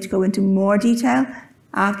like me to go into more detail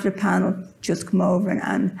after the panel, just come over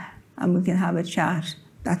and we can have a chat.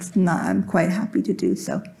 I'm quite happy to do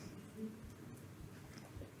so.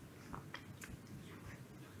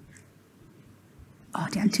 Oh,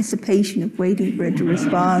 the anticipation of waiting for it to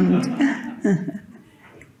respond.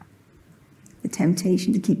 The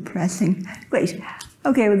temptation to keep pressing. Great.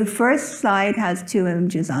 Okay, well, the first slide has two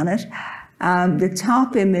images on it. The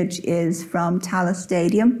top image is from Tallaght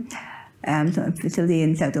Stadium, so a facility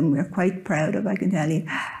in South Dublin we're quite proud of, I can tell you.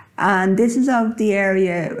 And this is of the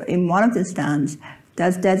area in one of the stands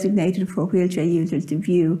that's designated for wheelchair users to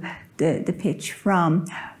view the pitch from.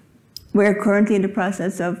 We're currently in the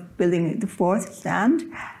process of building the fourth stand,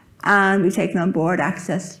 and we've taken on board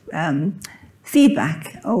access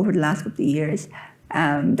feedback over the last couple of years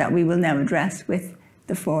that we will now address with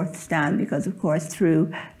the fourth stand, because of course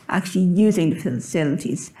through actually using the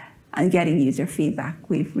facilities and getting user feedback,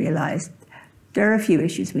 we've realised there are a few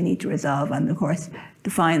issues we need to resolve, and of course the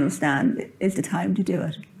final stand is the time to do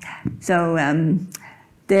it. So, and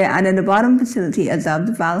then the bottom facility is of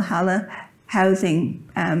the Valhalla housing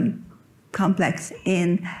complex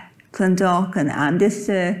in Clondalkin, and this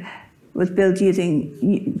was built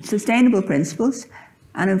using sustainable principles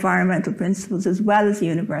and environmental principles as well as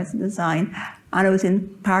universal design, and it was in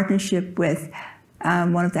partnership with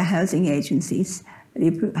one of the housing agencies,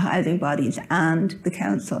 the housing bodies and the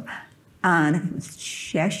council, and it was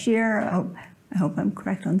Cheshire. I hope I'm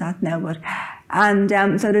correct on that now, but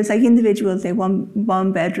so there's like individuals, say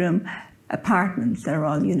one bedroom apartments that are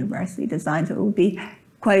all universally designed, so it would be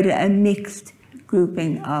quite a mixed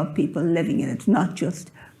grouping of people living in it. It's not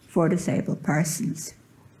just for disabled persons.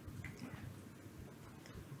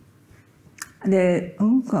 And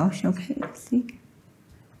oh gosh, okay, let's see.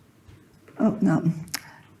 Oh no.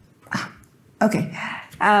 Okay.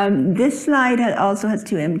 This slide also has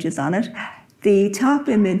two images on it. The top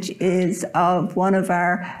image is of one of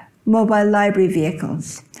our mobile library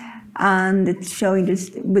vehicles, and it's showing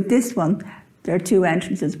this. With this one, there are two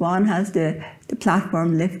entrances. One has the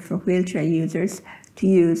platform lift for wheelchair users to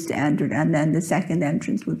use to enter, and then the second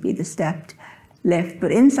entrance would be the stepped lift.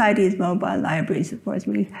 But inside these mobile libraries, of course,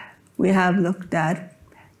 we have looked at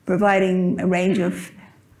providing a range of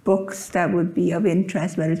books that would be of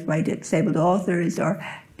interest, whether it's by disabled authors or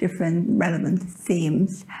different relevant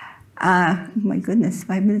themes. My goodness,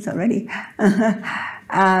 5 minutes already.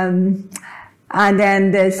 And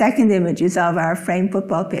then the second image is of our frame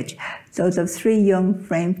football pitch. So it's of three young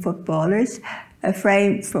frame footballers. A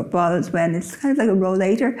frame football is when it's kind of like a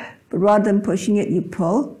rollator, but rather than pushing it, you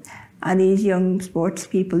pull. And these young sports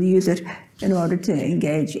people use it in order to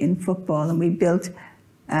engage in football. And we built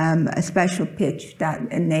a special pitch that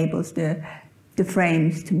enables the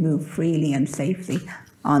frames to move freely and safely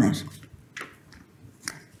on it.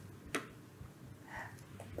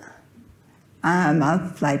 I'll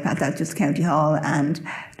fly past that, just County Hall, and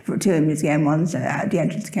for two images again, one's at the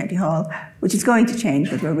entrance to County Hall, which is going to change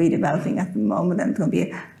because we're redeveloping at the moment, and it's going to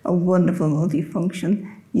be a wonderful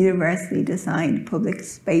multifunction, universally designed public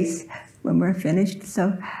space when we're finished.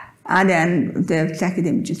 So, and then the second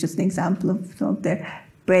image is just an example of some of the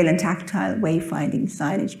braille and tactile wayfinding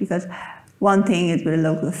signage, because one thing is with a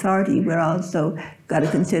local authority, we're also got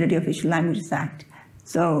to consider the Official Languages Act.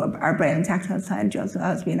 So our braille and tactile signage also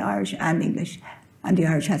has to be in Irish and English, and the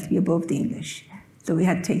Irish has to be above the English. So we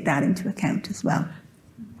had to take that into account as well.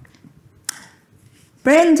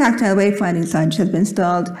 Braille and tactile wayfinding signage has been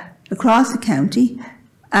installed across the county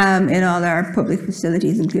in all our public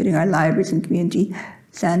facilities, including our libraries and community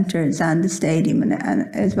centres and the stadium and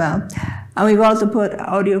as well. And we've also put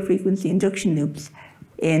audio frequency induction loops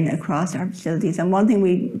in across our facilities. And one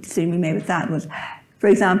decision we made with that was, for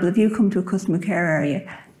example, if you come to a customer care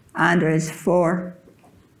area and there's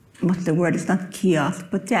what's the word, it's not kiosk,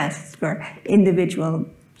 but desks for individual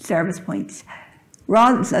service points.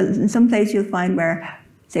 In some places you'll find where,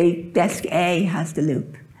 say, desk A has the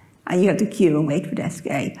loop, and you have to queue and wait for desk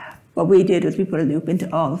A. What we did was we put a loop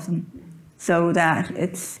into all of them, so that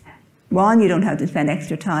one, you don't have to spend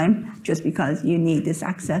extra time just because you need this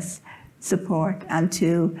access support, and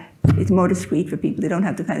two, it's more discreet for people. They don't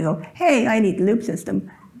have to kind of go, hey, I need the loop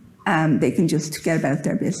system. They can just get about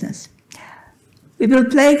their business. We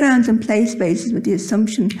build playgrounds and play spaces with the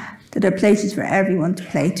assumption that they're places for everyone to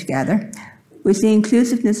play together. We see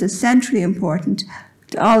inclusiveness as centrally important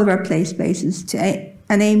to all of our play spaces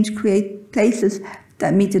and aim to create places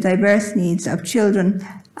that meet the diverse needs of children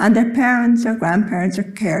and their parents or grandparents or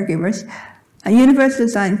caregivers. A universal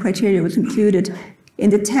design criteria was included in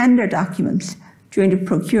the tender documents during the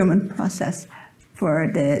procurement process for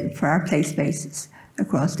our play spaces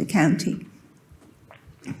across the county.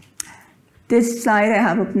 This slide I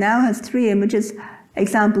have up now has 3 images,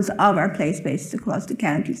 examples of our play spaces across the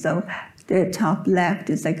county. So the top left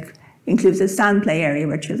is includes a sand play area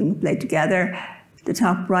where children can play together. The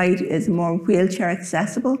top right is more wheelchair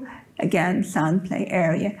accessible, again, sand play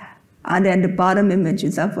area. And then the bottom image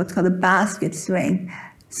is of what's called a basket swing.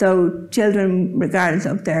 So children, regardless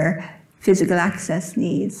of their physical access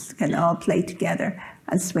needs, can all play together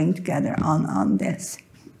and swing together on this.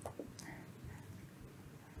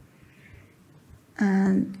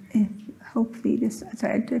 And hopefully this,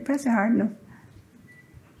 sorry, did I press it hard enough?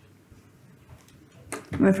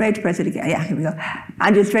 I'm afraid to press it again. Yeah, here we go.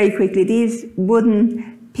 And just very quickly, these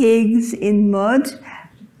wooden pigs in mud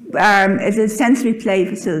is a sensory play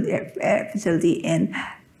facility in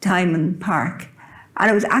Timon Park.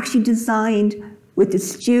 And it was actually designed with the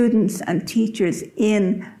students and teachers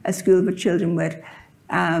in a school for children with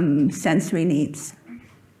sensory needs.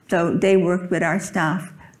 So they worked with our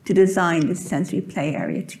staff to design this sensory play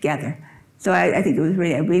area together. So I think it was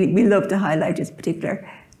really, we love to highlight this particular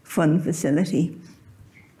fun facility.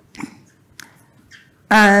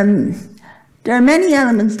 There are many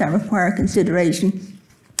elements that require consideration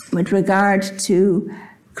with regard to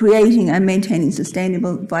creating and maintaining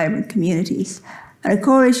sustainable, vibrant communities. And a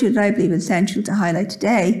core issue that I believe is essential to highlight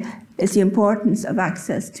today is the importance of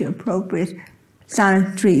access to appropriate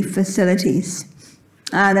sanitary facilities.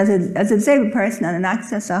 And as a disabled person and an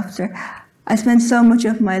access officer, I spent so much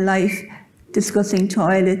of my life discussing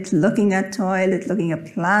toilets, looking at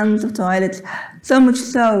plans of toilets, so much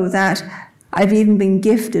so that I've even been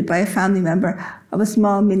gifted by a family member of a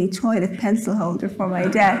small mini toilet pencil holder for my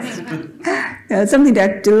desk. Something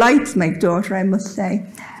that delights my daughter, I must say.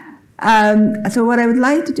 So what I would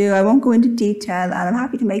like to do, I won't go into detail, and I'm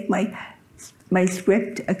happy to make my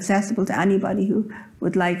script accessible to anybody who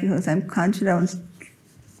would like it, because I'm conscious I won't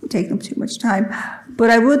take up too much time. But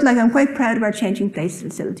I'm quite proud of our Changing Places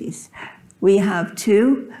facilities. We have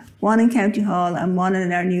 2, one in County Hall and one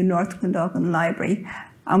in our new North Clondalkin Library,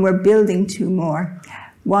 and we're building 2 more.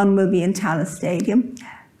 One will be in Tallaght Stadium,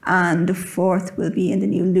 and the 4th will be in the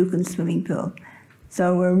new Lucan swimming pool.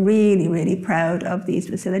 So we're really, really proud of these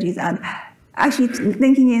facilities. And actually,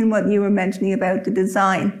 thinking in what you were mentioning about the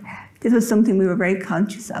design, this was something we were very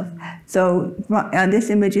conscious of. So on this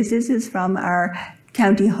image, this is from our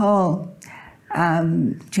County Hall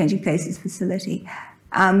Changing Places facility.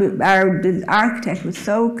 The architect was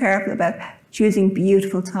so careful about choosing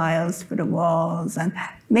beautiful tiles for the walls and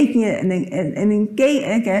making it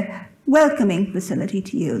a welcoming facility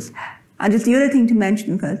to use. And just the other thing to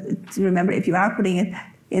mention, because to remember, if you are putting it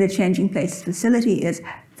in a Changing Places facility, is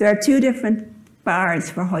there are 2 different bars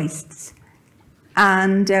for hoists.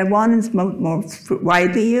 And one is more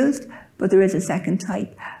widely used, but there is a second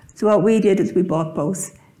type. So what we did is we bought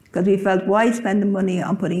both, because we felt, why spend the money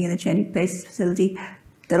on putting in a Changing Places facility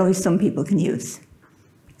that only some people can use?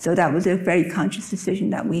 So that was a very conscious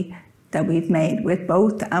decision that we've made with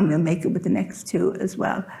both, and we'll make it with the next 2 as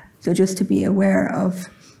well. So just to be aware of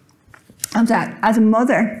that. As a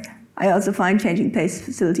mother, I also find Changing Places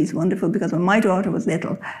facilities wonderful, because when my daughter was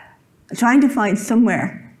little, trying to find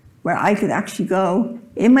somewhere where I could actually go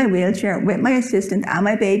in my wheelchair with my assistant and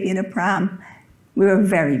my baby in a pram, we were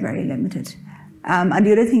very, very limited. And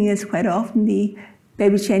the other thing is, quite often the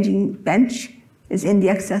baby changing bench is in the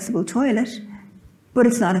accessible toilet, but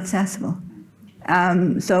it's not accessible.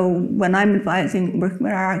 So when I'm advising, working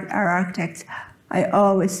with our architects, I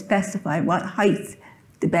always specify what height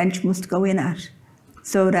the bench must go in at,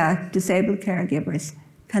 so that disabled caregivers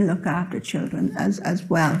can look after children as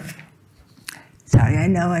well. Sorry, I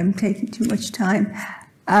know I'm taking too much time.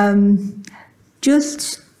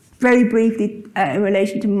 Just very briefly in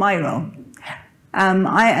relation to my role. As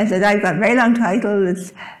I said, I've got a very long title,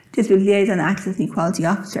 it's Disability Liaison Access and Equality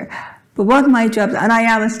Officer. But what my job, and I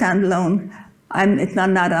am a standalone, it's not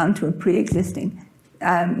an add-on to a pre-existing.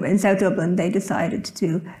 In South Dublin, they decided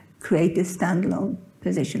to create this standalone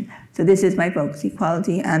position. So this is my focus.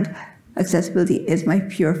 Equality and accessibility is my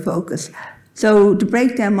pure focus. So to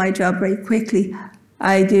break down my job very quickly,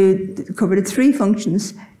 I cover the 3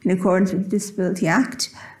 functions in accordance with the Disability Act.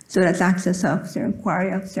 So that's Access Officer,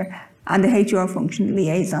 Inquiry Officer, and the HR function,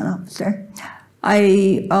 Liaison Officer.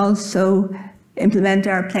 I also implement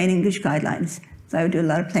our plain English guidelines. So I would do a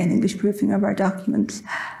lot of plain English proofing of our documents.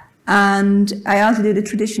 And I also do the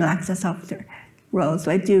traditional Access Officer role.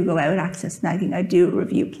 So I do go out access snagging, I do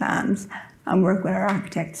review plans and work with our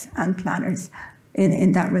architects and planners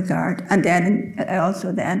in that regard. And then I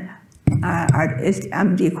also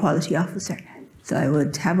am the Equality Officer. So I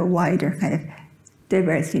would have a wider kind of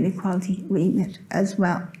diversity and equality remit as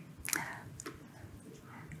well.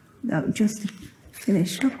 Now, just to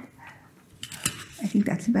finish up, I think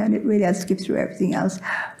that's about it really. I'll skip through everything else.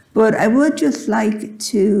 But I would just like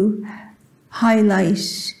to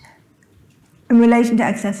highlight, in relation to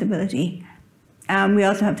accessibility, we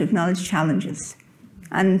also have to acknowledge challenges.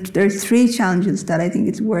 And there's 3 challenges that I think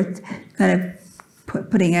it's worth kind of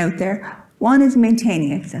putting out there. One is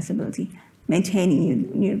maintaining accessibility,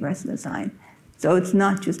 maintaining universal design. So it's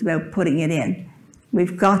not just about putting it in.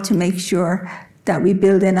 We've got to make sure that we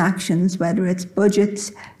build in actions, whether it's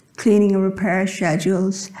budgets, cleaning and repair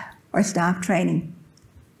schedules, or staff training,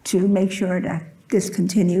 to make sure that this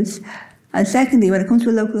continues. And secondly, when it comes to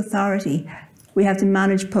a local authority, we have to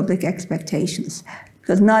manage public expectations,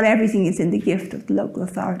 because not everything is in the gift of the local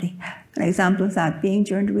authority. An example of that being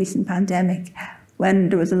during the recent pandemic, when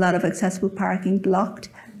there was a lot of accessible parking blocked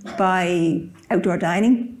by outdoor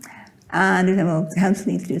dining, and they said, well, the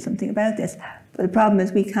council needs to do something about this. But the problem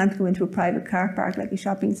is we can't go into a private car park like a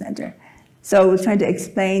shopping centre. So I was trying to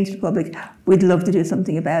explain to the public, we'd love to do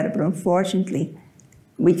something about it, but unfortunately,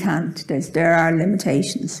 we can't. There are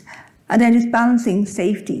limitations. And then just balancing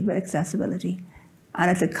safety with accessibility.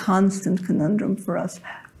 And it's a constant conundrum for us,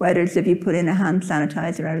 whether it's if you put in a hand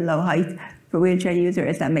sanitizer at a low height for a wheelchair user,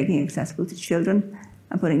 is that making it accessible to children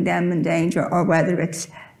and putting them in danger, or whether it's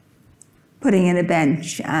putting in a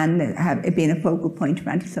bench and it being a focal point for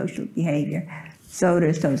antisocial behaviour. So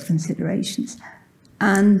there's those considerations.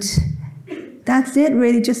 And that's it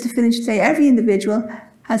really, just to finish to say every individual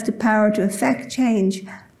has the power to affect change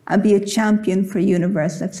and be a champion for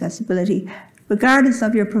universal accessibility, regardless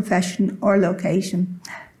of your profession or location.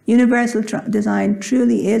 Universal design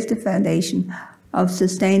truly is the foundation of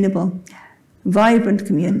sustainable, vibrant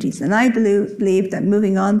communities. And I believe that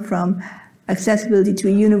moving on from accessibility to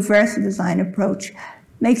a universal design approach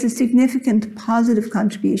makes a significant positive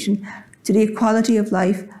contribution to the equality of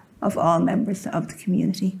life of all members of the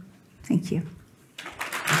community. Thank you.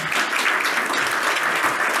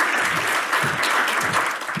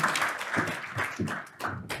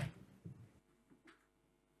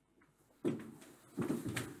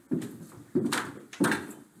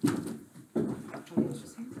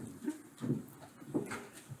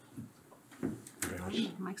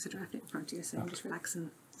 Mike's a draft in front of you, so I'm just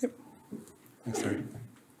relaxing. Yep. Thanks, Terri.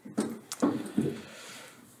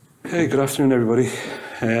 Hey, good afternoon, everybody.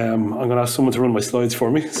 I'm going to ask someone to run my slides for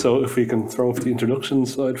me, so if we can throw up the introduction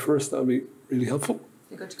slide first, that would be really helpful.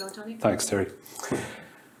 You're good to go, Tony? Thanks, Terri.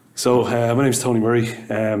 So, my name is Tony Murray.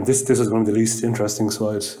 This is one of the least interesting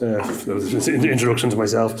slides. That was just an introduction to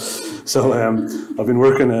myself. So, I've been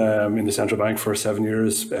working in the central bank for 7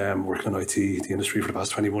 years, working in IT, the industry for the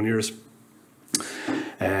past 21 years.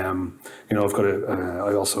 You know,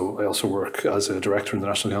 I also work as a director in the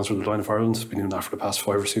National Council of the Blind of Ireland. I've been doing that for the past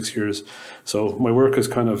 5 or 6 years. So my work is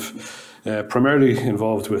kind of primarily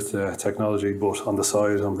involved with technology, but on the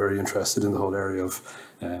side, I'm very interested in the whole area of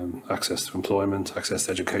access to employment, access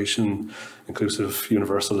to education, inclusive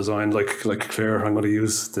universal design. Like Claire, I'm going to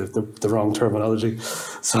use the wrong terminology,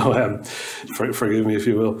 so forgive me if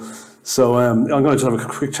you will. So I'm going to just have a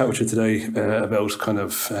quick chat with you today about kind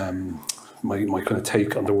of my kind of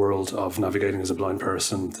take on the world of navigating as a blind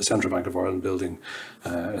person, the Central Bank of Ireland building,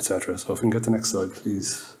 etc. So if we can get the next slide,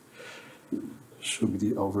 please. Should be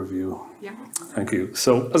the overview. Yeah. Thank you.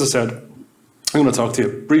 So as I said, I'm going to talk to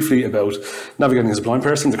you briefly about navigating as a blind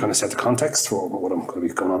person to kind of set the context for what I'm going to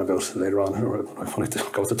be going on about later on, or when I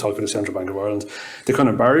go to talk about the Central Bank of Ireland, the kind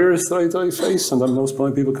of barriers that I face and that most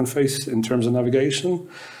blind people can face in terms of navigation.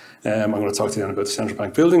 I'm going to talk to you then about the Central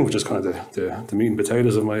Bank building, which is kind of the meat and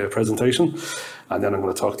potatoes of my presentation. And then I'm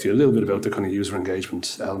going to talk to you a little bit about the kind of user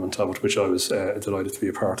engagement element of it, which I was delighted to be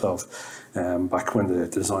a part of back when the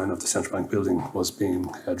design of the Central Bank building was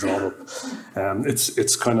being drawn up.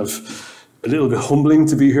 It's kind of a little bit humbling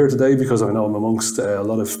to be here today because I know I'm amongst a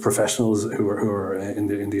lot of professionals who are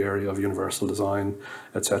in the area of universal design,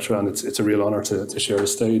 etc. And it's a real honour to share a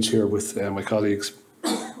stage here with my colleagues.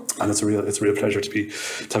 And it's a real pleasure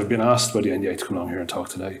to have been asked by the NDA to come along here and talk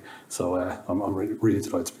today. So I'm really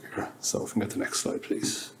delighted to be here. So if we can get the next slide,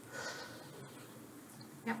 please.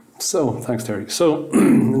 So, thanks, Terry. So,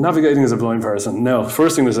 navigating as a blind person. Now,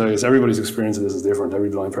 first thing to say is everybody's experience of this is different.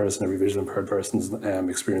 Every blind person, every visually impaired person's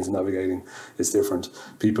experience of navigating is different.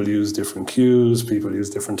 People use different cues, people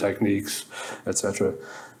use different techniques, etc.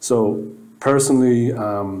 So, personally,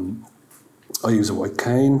 I use a white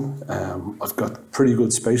cane. I've got pretty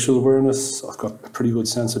good spatial awareness. I've got a pretty good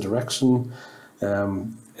sense of direction.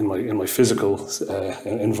 In my physical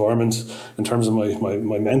environment, in terms of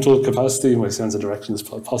my mental capacity, my sense of direction is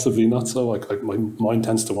possibly not so. My mind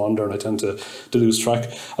tends to wander, and I tend to lose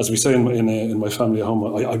track. As we say in my family at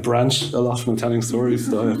home, I branch a lot when I'm telling stories.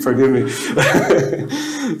 So forgive me.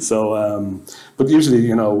 So, but usually,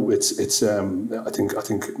 you know, it's I think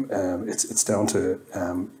it's down to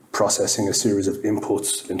processing a series of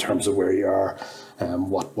inputs in terms of where you are.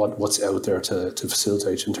 What's out there to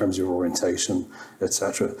facilitate in terms of your orientation,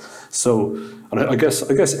 etc. So, and I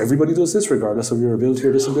guess everybody does this regardless of your ability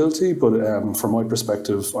or disability. But from my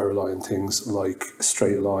perspective, I rely on things like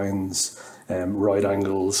straight lines, right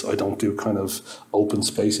angles. I don't do kind of open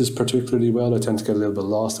spaces particularly well. I tend to get a little bit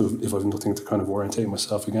lost if I've nothing to kind of orientate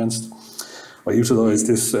myself against. I utilise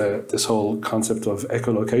this whole concept of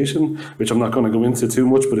echolocation, which I'm not going to go into too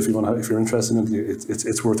much, but if you're interested in it,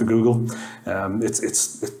 it's worth a Google.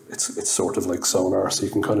 It's sort of like sonar, so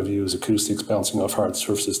you can kind of use acoustics bouncing off hard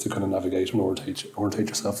surfaces to kind of navigate and orientate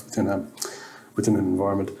yourself within an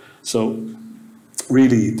environment. So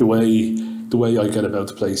really, the way I get about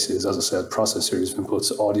the place is, as I said, process series of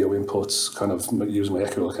inputs, audio inputs, kind of use my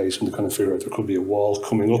echolocation to kind of figure out there could be a wall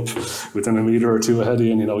coming up within a metre or two ahead of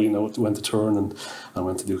you, and you know when to turn and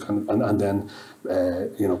when to do kind of, and then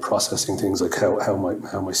processing things like how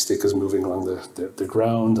my stick is moving along the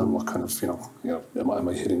ground, and what kind of am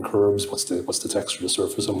I hitting curbs, what's the texture of the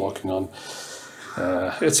surface I'm walking on,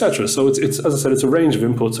 etc. So it's as I said, it's a range of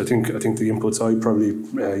inputs. I think the inputs I probably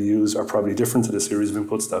use are probably different to the series of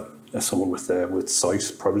inputs that someone with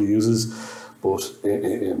sight probably uses, but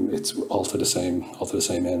it's all to the same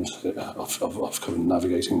end of kind of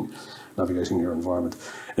navigating your environment.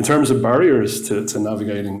 In terms of barriers to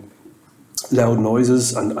navigating, loud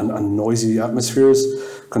noises and noisy atmospheres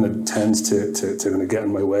kind of tends to kind of get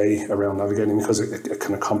in my way around navigating, because it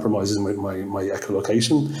kind of compromises my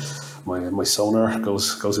echolocation. My sonar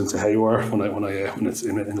goes into haywire when it's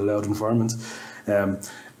in a loud environment.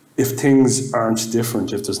 If things aren't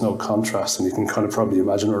different, if there's no contrast, and you can kind of probably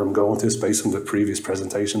imagine where I'm going with this based on the previous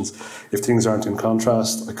presentations, if things aren't in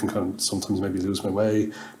contrast, I can kind of sometimes maybe lose my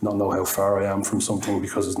way, not know how far I am from something,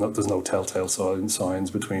 because there's no telltale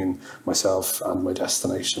signs between myself and my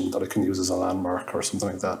destination that I can use as a landmark or something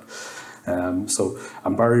like that.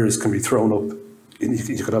 And barriers can be thrown up.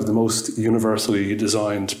 You could have the most universally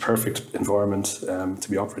designed, perfect environment to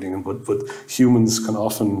be operating in, but humans can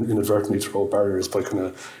often inadvertently throw barriers by kind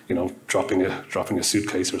of dropping a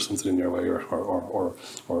suitcase or something in your way,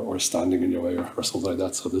 or standing in your way, or something like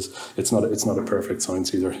that. So it's not a perfect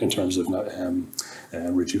science either in terms of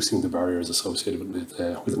reducing the barriers associated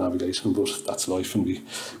with navigation. But that's life, and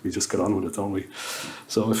we just get on with it, don't we?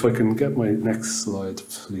 So if I can get my next slide,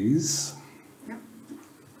 please.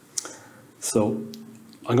 So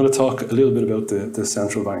I'm going to talk a little bit about the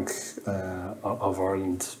Central Bank of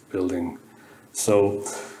Ireland building. So,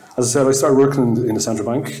 as I said, I started working in the Central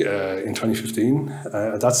Bank in 2015.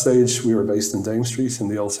 At that stage, we were based in Dame Street in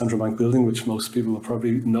the old Central Bank building, which most people will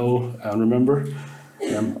probably know and remember.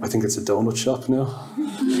 I think it's a donut shop now.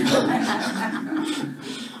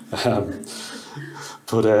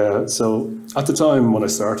 So at the time when I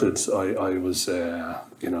started, I was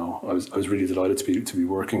really delighted to be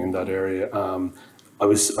working in that area. I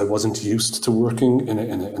wasn't used to working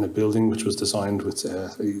in a building which was designed with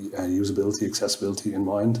usability, accessibility in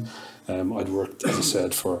mind. I'd worked, as I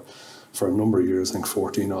said, for a number of years, I think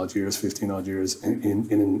 15 odd years in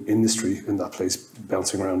an industry in that place,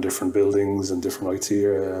 bouncing around different buildings and different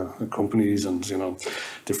IT companies, and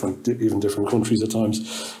different countries at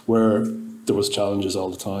times, where there was challenges all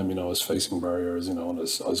the time. I was facing barriers, and I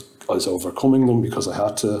was overcoming them because I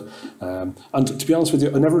had to. And to be honest with you,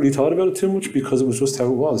 I never really thought about it too much, because it was just how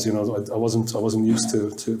it was. I wasn't used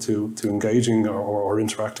to engaging or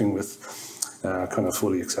interacting with kind of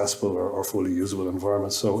fully accessible or fully usable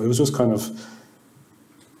environments. So it was just kind of,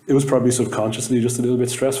 it was probably subconsciously just a little bit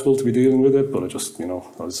stressful to be dealing with it. But I just, I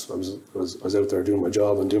was out there doing my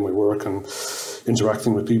job and doing my work and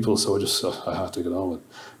interacting with people. So I had to get on with it.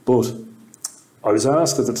 But I was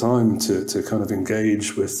asked at the time to kind of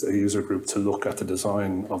engage with a user group to look at the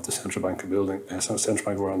design of the Central Bank building, Central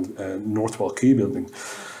Bank around North Wall Quay building.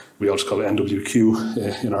 we also call it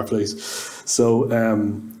NWQ in our place. So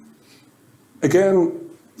again,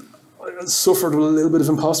 I suffered a little bit of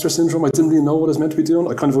imposter syndrome. I didn't really know what I was meant to be doing.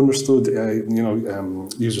 I kind of understood,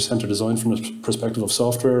 user-centered design from the perspective of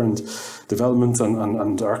software and development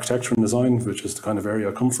and architecture and design, which is the kind of area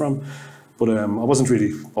I come from. But I wasn't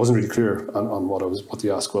really clear on what the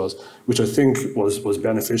ask was, which I think was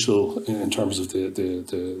beneficial in terms of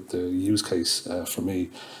the use case for me.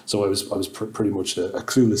 So I was pretty much a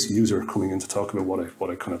clueless user coming in to talk about what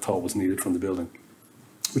I kind of thought was needed from the building,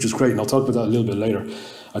 which is great. And I'll talk about that a little bit later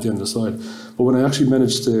at the end of the slide. But when I actually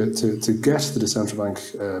managed to get the Central Bank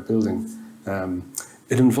building,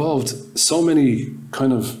 it involved so many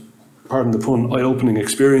kind of, pardon the pun, eye-opening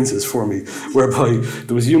experiences for me, whereby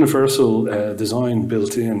there was universal design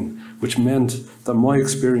built in, which meant that my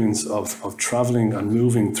experience of travelling and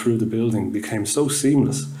moving through the building became so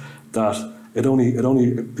seamless that it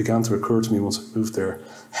only began to occur to me once I moved there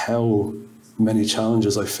how many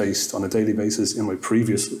challenges I faced on a daily basis in my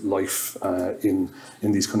previous life in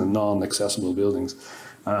these kind of non-accessible buildings.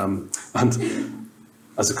 And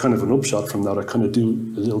as a kind of an upshot from that, I kind of do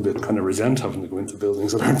a little bit kind of resent having to go into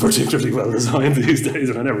buildings that aren't particularly well designed these days,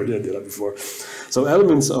 and I never did do that before. So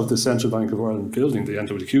elements of the Central Bank of Ireland building, the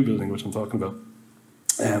NWQ building, which I'm talking about,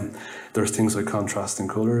 there's things like contrasting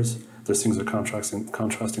colours, there's things like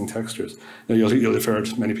contrasting textures. Now, you'll have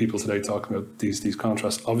heard many people today talking about these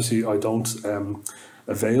contrasts. Obviously, I don't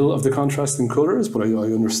avail of the contrasting colours, but I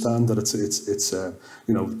understand that it's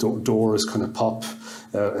doors kind of pop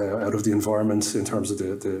out of the environment in terms of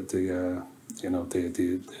the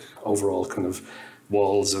overall kind of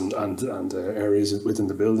walls and areas within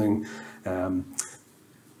the building.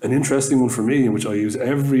 An interesting one for me, which I use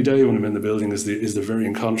every day when I'm in the building, is the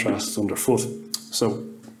varying contrasts underfoot. So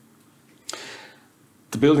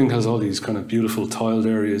the building has all these kind of beautiful tiled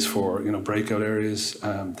areas for breakout areas.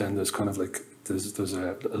 Then there's kind of like there's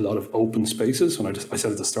a lot of open spaces. And I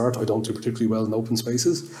said at the start, I don't do particularly well in open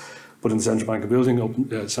spaces, but in the Central Bank of building,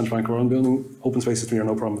 Central Bank of Ireland building, open spaces to me are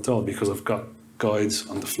no problem at all, because I've got guides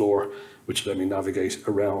on the floor which let me navigate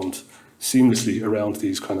seamlessly around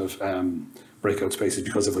these kind of breakout spaces,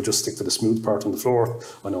 because if I just stick to the smooth part on the floor,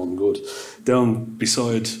 I know I'm good. Down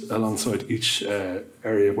alongside each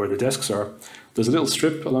area where the desks are, there's a little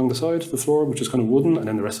strip along the side of the floor which is kind of wooden, and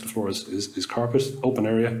then the rest of the floor is carpet, open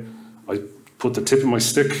area. I put the tip of my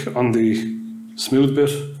stick on the smooth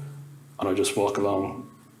bit, and I just walk along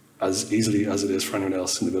as easily as it is for anyone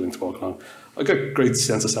else in the building to walk along. I get a great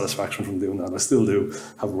sense of satisfaction from doing that, and I still do.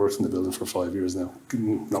 Having worked in the building for 5 years now,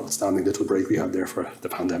 notwithstanding the little break we had there for the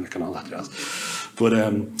pandemic and all that jazz. But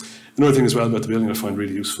another thing as well about the building I find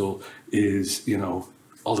really useful is,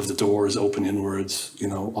 all of the doors open inwards,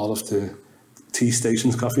 all of the tea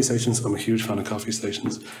stations, coffee stations. I'm a huge fan of coffee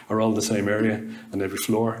stations. Are all in the same area on every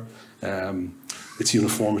floor. It's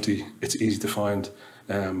uniformity. It's easy to find.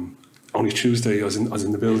 Only Tuesday I was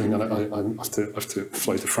in the building, and I have to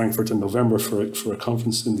fly to Frankfurt in November for a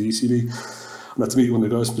conference in the ECB. And I had to meet one of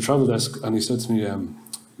the guys from the travel desk, and he said to me,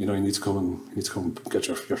 you need to come and get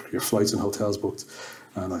your flights and hotels booked.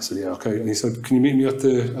 And I said, yeah, okay. And he said, can you meet me at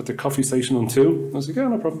the coffee station on 2? And I was like, yeah,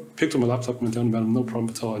 no problem. Picked up my laptop and went down and met him, no problem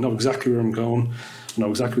at all. I know exactly where I'm going. I know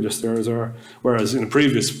exactly where the stairs are. Whereas in a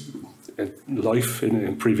previous life, in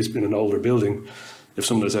an older building, if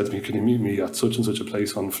someone had said to me, can you meet me at such and such a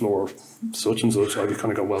place on floor such and such, I'd be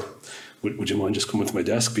kind of going, well, would you mind just coming to my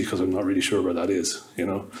desk, because I'm not really sure where that is,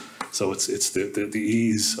 So it's the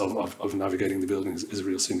ease of navigating the building is a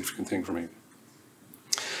real significant thing for me.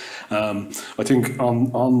 I think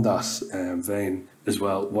on that vein as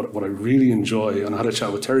well, what I really enjoy, and I had a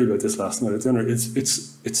chat with Terri about this last night at dinner, it's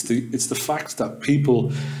the fact that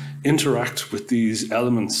people interact with these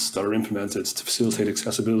elements that are implemented to facilitate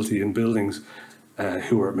accessibility in buildings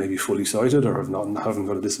who are maybe fully sighted or haven't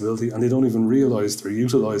got a disability, and they don't even realise they're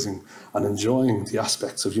utilising and enjoying the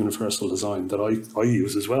aspects of universal design that I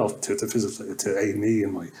use as well to aid me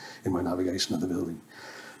in my navigation of the building.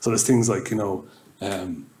 So there's things like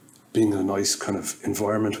being in a nice kind of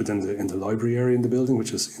environment in the library area in the building,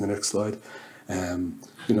 which is in the next slide.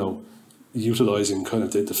 Utilising kind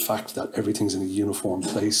of the fact that everything's in a uniform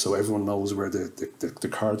place, so everyone knows where the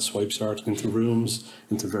card swipes are into rooms,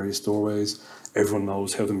 into various doorways. Everyone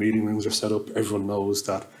knows how the meeting rooms are set up. Everyone knows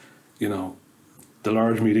that, the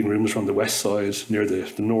large meeting rooms are on the west side near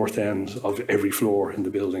the north end of every floor in the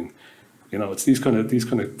building. It's these kind of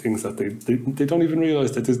things that they don't even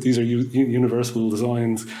realise that these are universal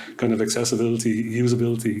designs, kind of accessibility,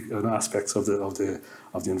 usability, and aspects of the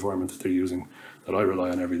environment that they're using, that I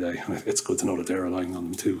rely on every day. And it's good to know that they're relying on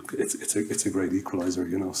them too. It's a great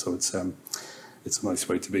equaliser, So it's a nice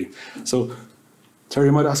way to be. So Terri,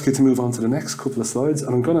 I might ask you to move on to the next couple of slides,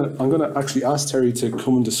 and I'm gonna actually ask Terri to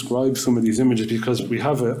come and describe some of these images, because I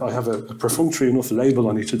have a perfunctory enough label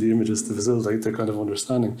on each of the images to facilitate the kind of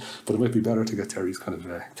understanding, but it might be better to get Terry's kind of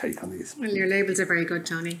take on these. Well, your labels are very good,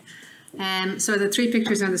 Tony. So the 3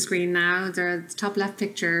 pictures on the screen now, the top left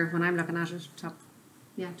picture, when I'm looking at it, top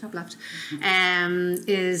left,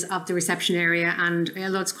 is of the reception area, and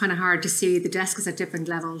although it's kind of hard to see, the desk is at different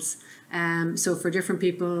levels. So for different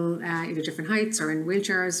people, either different heights or in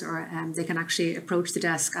wheelchairs, or they can actually approach the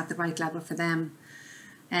desk at the right level for them.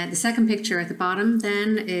 The second picture at the bottom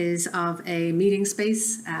then is of a meeting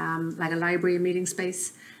space, like a library meeting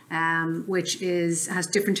space, which has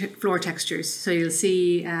different floor textures. So you'll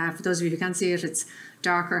see, for those of you who can't see it, it's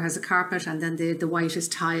darker, has a carpet, and then the white is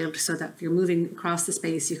tiled, so that if you're moving across the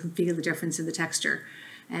space, you can feel the difference in the texture.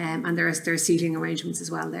 And there are seating arrangements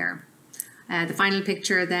as well there. The final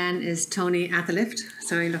picture then is Tony at the lift.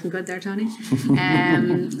 So you're looking good there, Tony.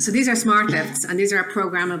 So these are smart lifts, and these are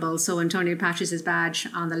programmable. So when Tony attaches his badge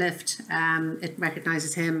on the lift, it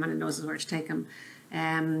recognises him and it knows where to take him.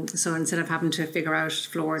 So instead of having to figure out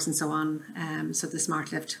floors and so on, so the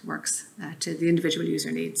smart lift works to the individual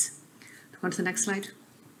user needs. Go on to the next slide.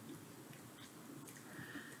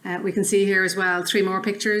 We can see here as well 3 more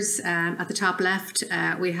pictures. At the top left,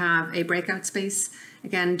 we have a breakout space.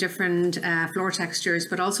 Again, different floor textures,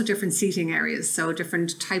 but also different seating areas. So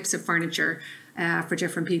different types of furniture for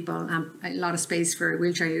different people, a lot of space for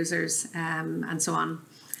wheelchair users, and so on.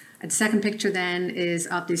 The second picture then is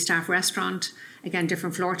of the staff restaurant. Again,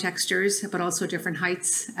 different floor textures, but also different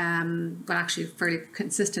heights, but actually fairly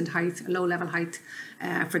consistent height, low level height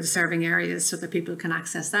for the serving areas, so that people can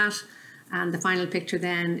access that. And the final picture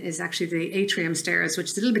then is actually the atrium stairs,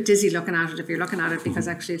 which is a little bit dizzy looking at it if you're looking at it, because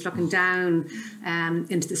actually it's looking down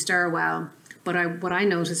into the stairwell. But what I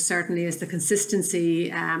noticed certainly is the consistency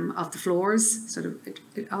of the floors, sort of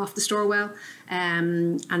off the stairwell,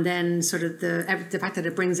 and then sort of the fact that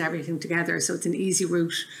it brings everything together, so it's an easy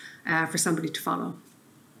route for somebody to follow.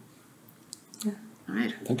 Yeah. All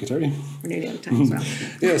right. Thank you, Terri. We're nearly out of time as well.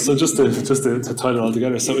 Yeah, so just to tie it all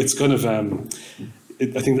together, so it's kind of I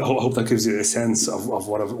hope that gives you a sense of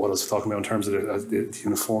what I was talking about in terms of the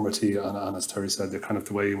uniformity and as Terri said, the kind of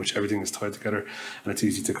the way in which everything is tied together, and it's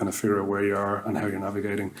easy to kind of figure out where you are and how you're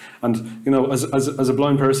navigating. And you know, as a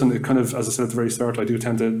blind person, it kind of, as I said at the very start, I do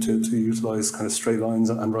tend to utilise kind of straight lines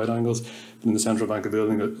and right angles. But in the Central Bank of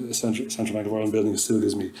Ireland building, it still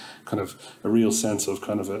gives me kind of a real sense of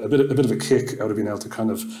kind of a bit of a kick out of being able to kind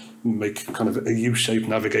of make kind of a U-shaped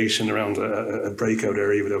navigation around a breakout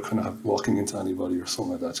area without kind of walking into anybody or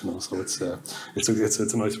something like that, you know. So it's a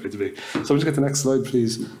nice way to be. So we'll just get the next slide,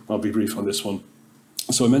 please. I'll be brief on this one.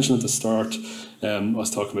 So I mentioned at the start, I was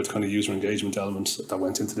talking about kind of user engagement elements that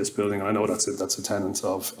went into this building, and I know that's a tenet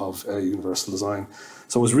of universal design.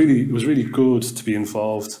 So it was really good to be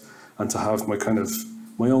involved and to have my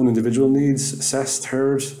own individual needs assessed,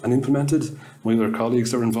 heard, and implemented. My other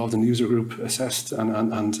colleagues that were involved in the user group assessed and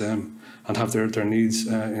have their needs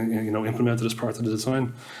implemented as part of the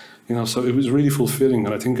design. You know, so it was really fulfilling,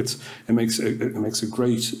 and I think it makes a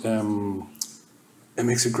great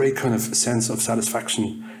kind of sense of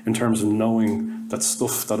satisfaction in terms of knowing that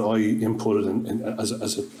stuff that I inputted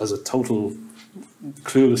as a total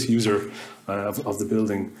clueless user of the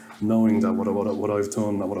building, knowing that what I've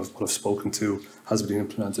done and what I've spoken to has been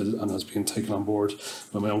implemented and has been taken on board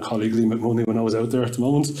by my own colleague Lee Maloney when I was out there at the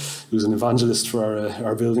moment. He was an evangelist for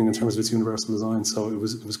our building in terms of its universal design, so it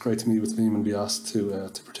was great to meet with Liam and be asked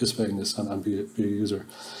to participate in this and be a user.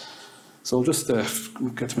 So I'll just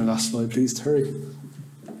get to my last slide, please, Terri.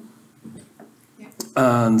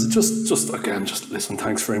 And just again, listen.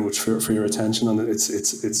 Thanks very much for your attention, and it's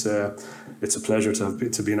a pleasure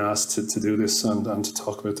to be asked to do this and to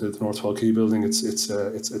talk about the Northwell Quay building. It's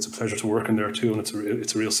a pleasure to work in there too, and it's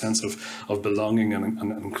a real sense of belonging and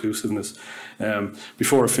inclusiveness.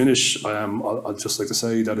 Before I finish, I'd just like to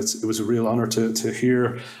say that it was a real honour to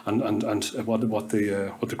hear and what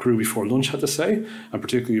the crew before lunch had to say, and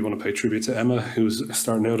particularly I want to pay tribute to Emma, who's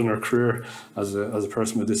starting out in her career as a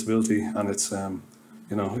person with disability, and it's a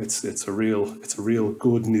real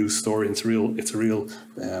good news story. It's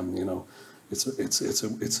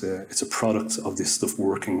a product of this stuff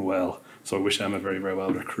working well. So I wish Emma very, very well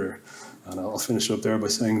in her career. And I'll finish up there by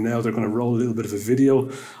saying now they're going to roll a little bit of a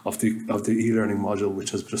video of the e-learning module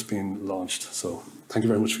which has just been launched. So thank you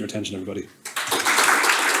very much for your attention, everybody.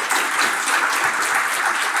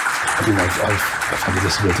 I mean, I've had a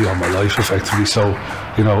disability all my life, effectively. So,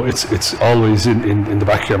 you know, it's always in the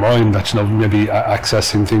back of your mind that, you know, maybe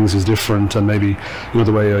accessing things is different, and maybe, you know,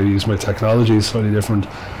 the way I use my technology is slightly different.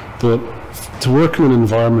 But to work in an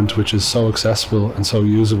environment which is so accessible and so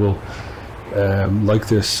usable like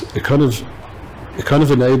this, it kind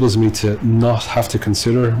of enables me to not have to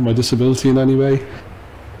consider my disability in any way.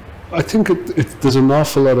 I think there's an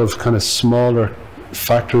awful lot of kind of smaller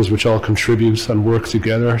factors which all contribute and work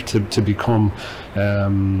together to become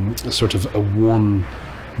sort of a one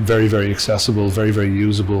very, very accessible, very, very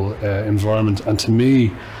usable environment. And to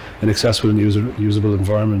me, an accessible and usable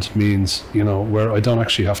environment means, you know, where I don't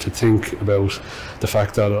actually have to think about the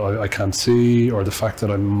fact that I can't see, or the fact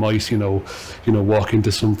that I might, you know, walk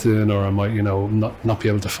into something, or I might, you know, not be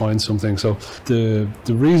able to find something. So the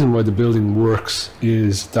reason why the building works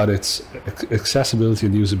is that it's accessibility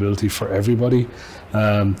and usability for everybody.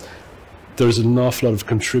 There's an awful lot of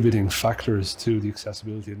contributing factors to the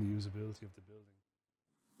accessibility and the usability of the building.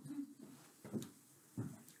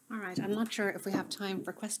 All right, I'm not sure if we have time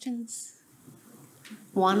for questions.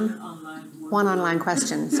 One online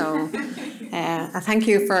question. So thank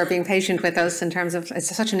you for being patient with us in terms of,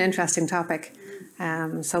 it's such an interesting topic.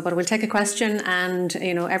 But we'll take a question, and,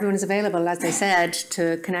 you know, everyone is available, as they said,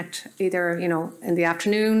 to connect either, you know, in the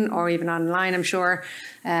afternoon or even online, I'm sure,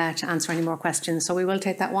 to answer any more questions. So we will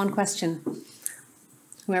take that one question,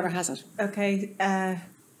 whoever has it. Okay.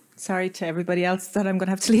 Sorry to everybody else that I'm going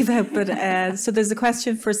to have to leave out, but so there's a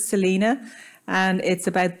question for Selena, and it's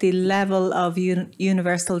about the level of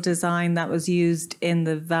universal design that was used in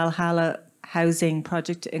the Valhalla housing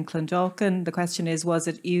project in Clondalkin. The question is, was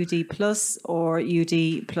it UD plus or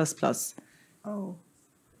UD plus plus? Oh,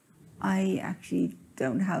 I actually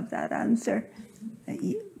don't have that answer,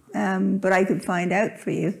 but I could find out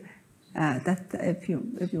for you. That if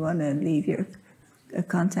you want to leave your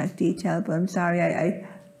contact detail, but I'm sorry,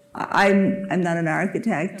 I'm not an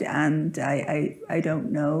architect, and I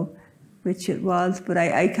don't know which it was, but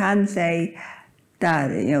I can say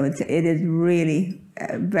that, you know, it is really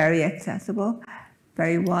very accessible,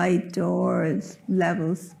 very wide doors,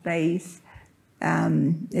 level space.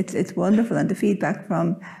 It's wonderful, and the feedback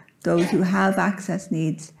from those who have access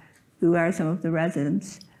needs, who are some of the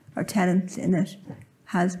residents or tenants in it,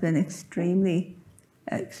 has been extremely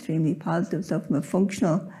positive. So from a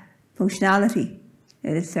functionality,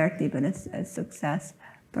 it has certainly been a success,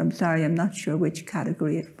 but I'm sorry, I'm not sure which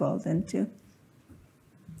category it falls into.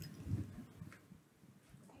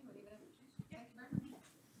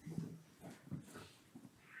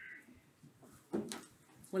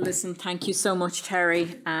 Well, listen, thank you so much,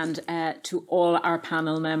 Terri, and to all our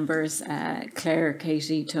panel members, Claire,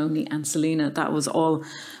 Katie, Tony and Selena. That was all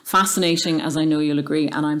fascinating, as I know you'll agree,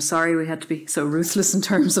 and I'm sorry we had to be so ruthless in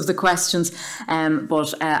terms of the questions,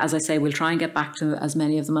 but as I say, we'll try and get back to as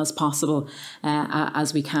many of them as possible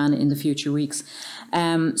as we can in the future weeks.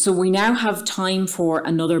 So we now have time for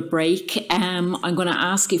another break. I'm going to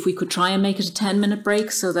ask if we could try and make it a 10-minute break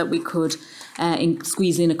so that we could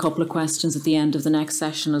squeeze in a couple of questions at the end of the next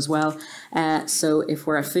session as well. So if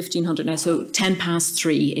we're at 1500 now, so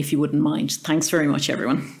 3:10, if you wouldn't mind. Thanks very much,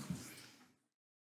 everyone.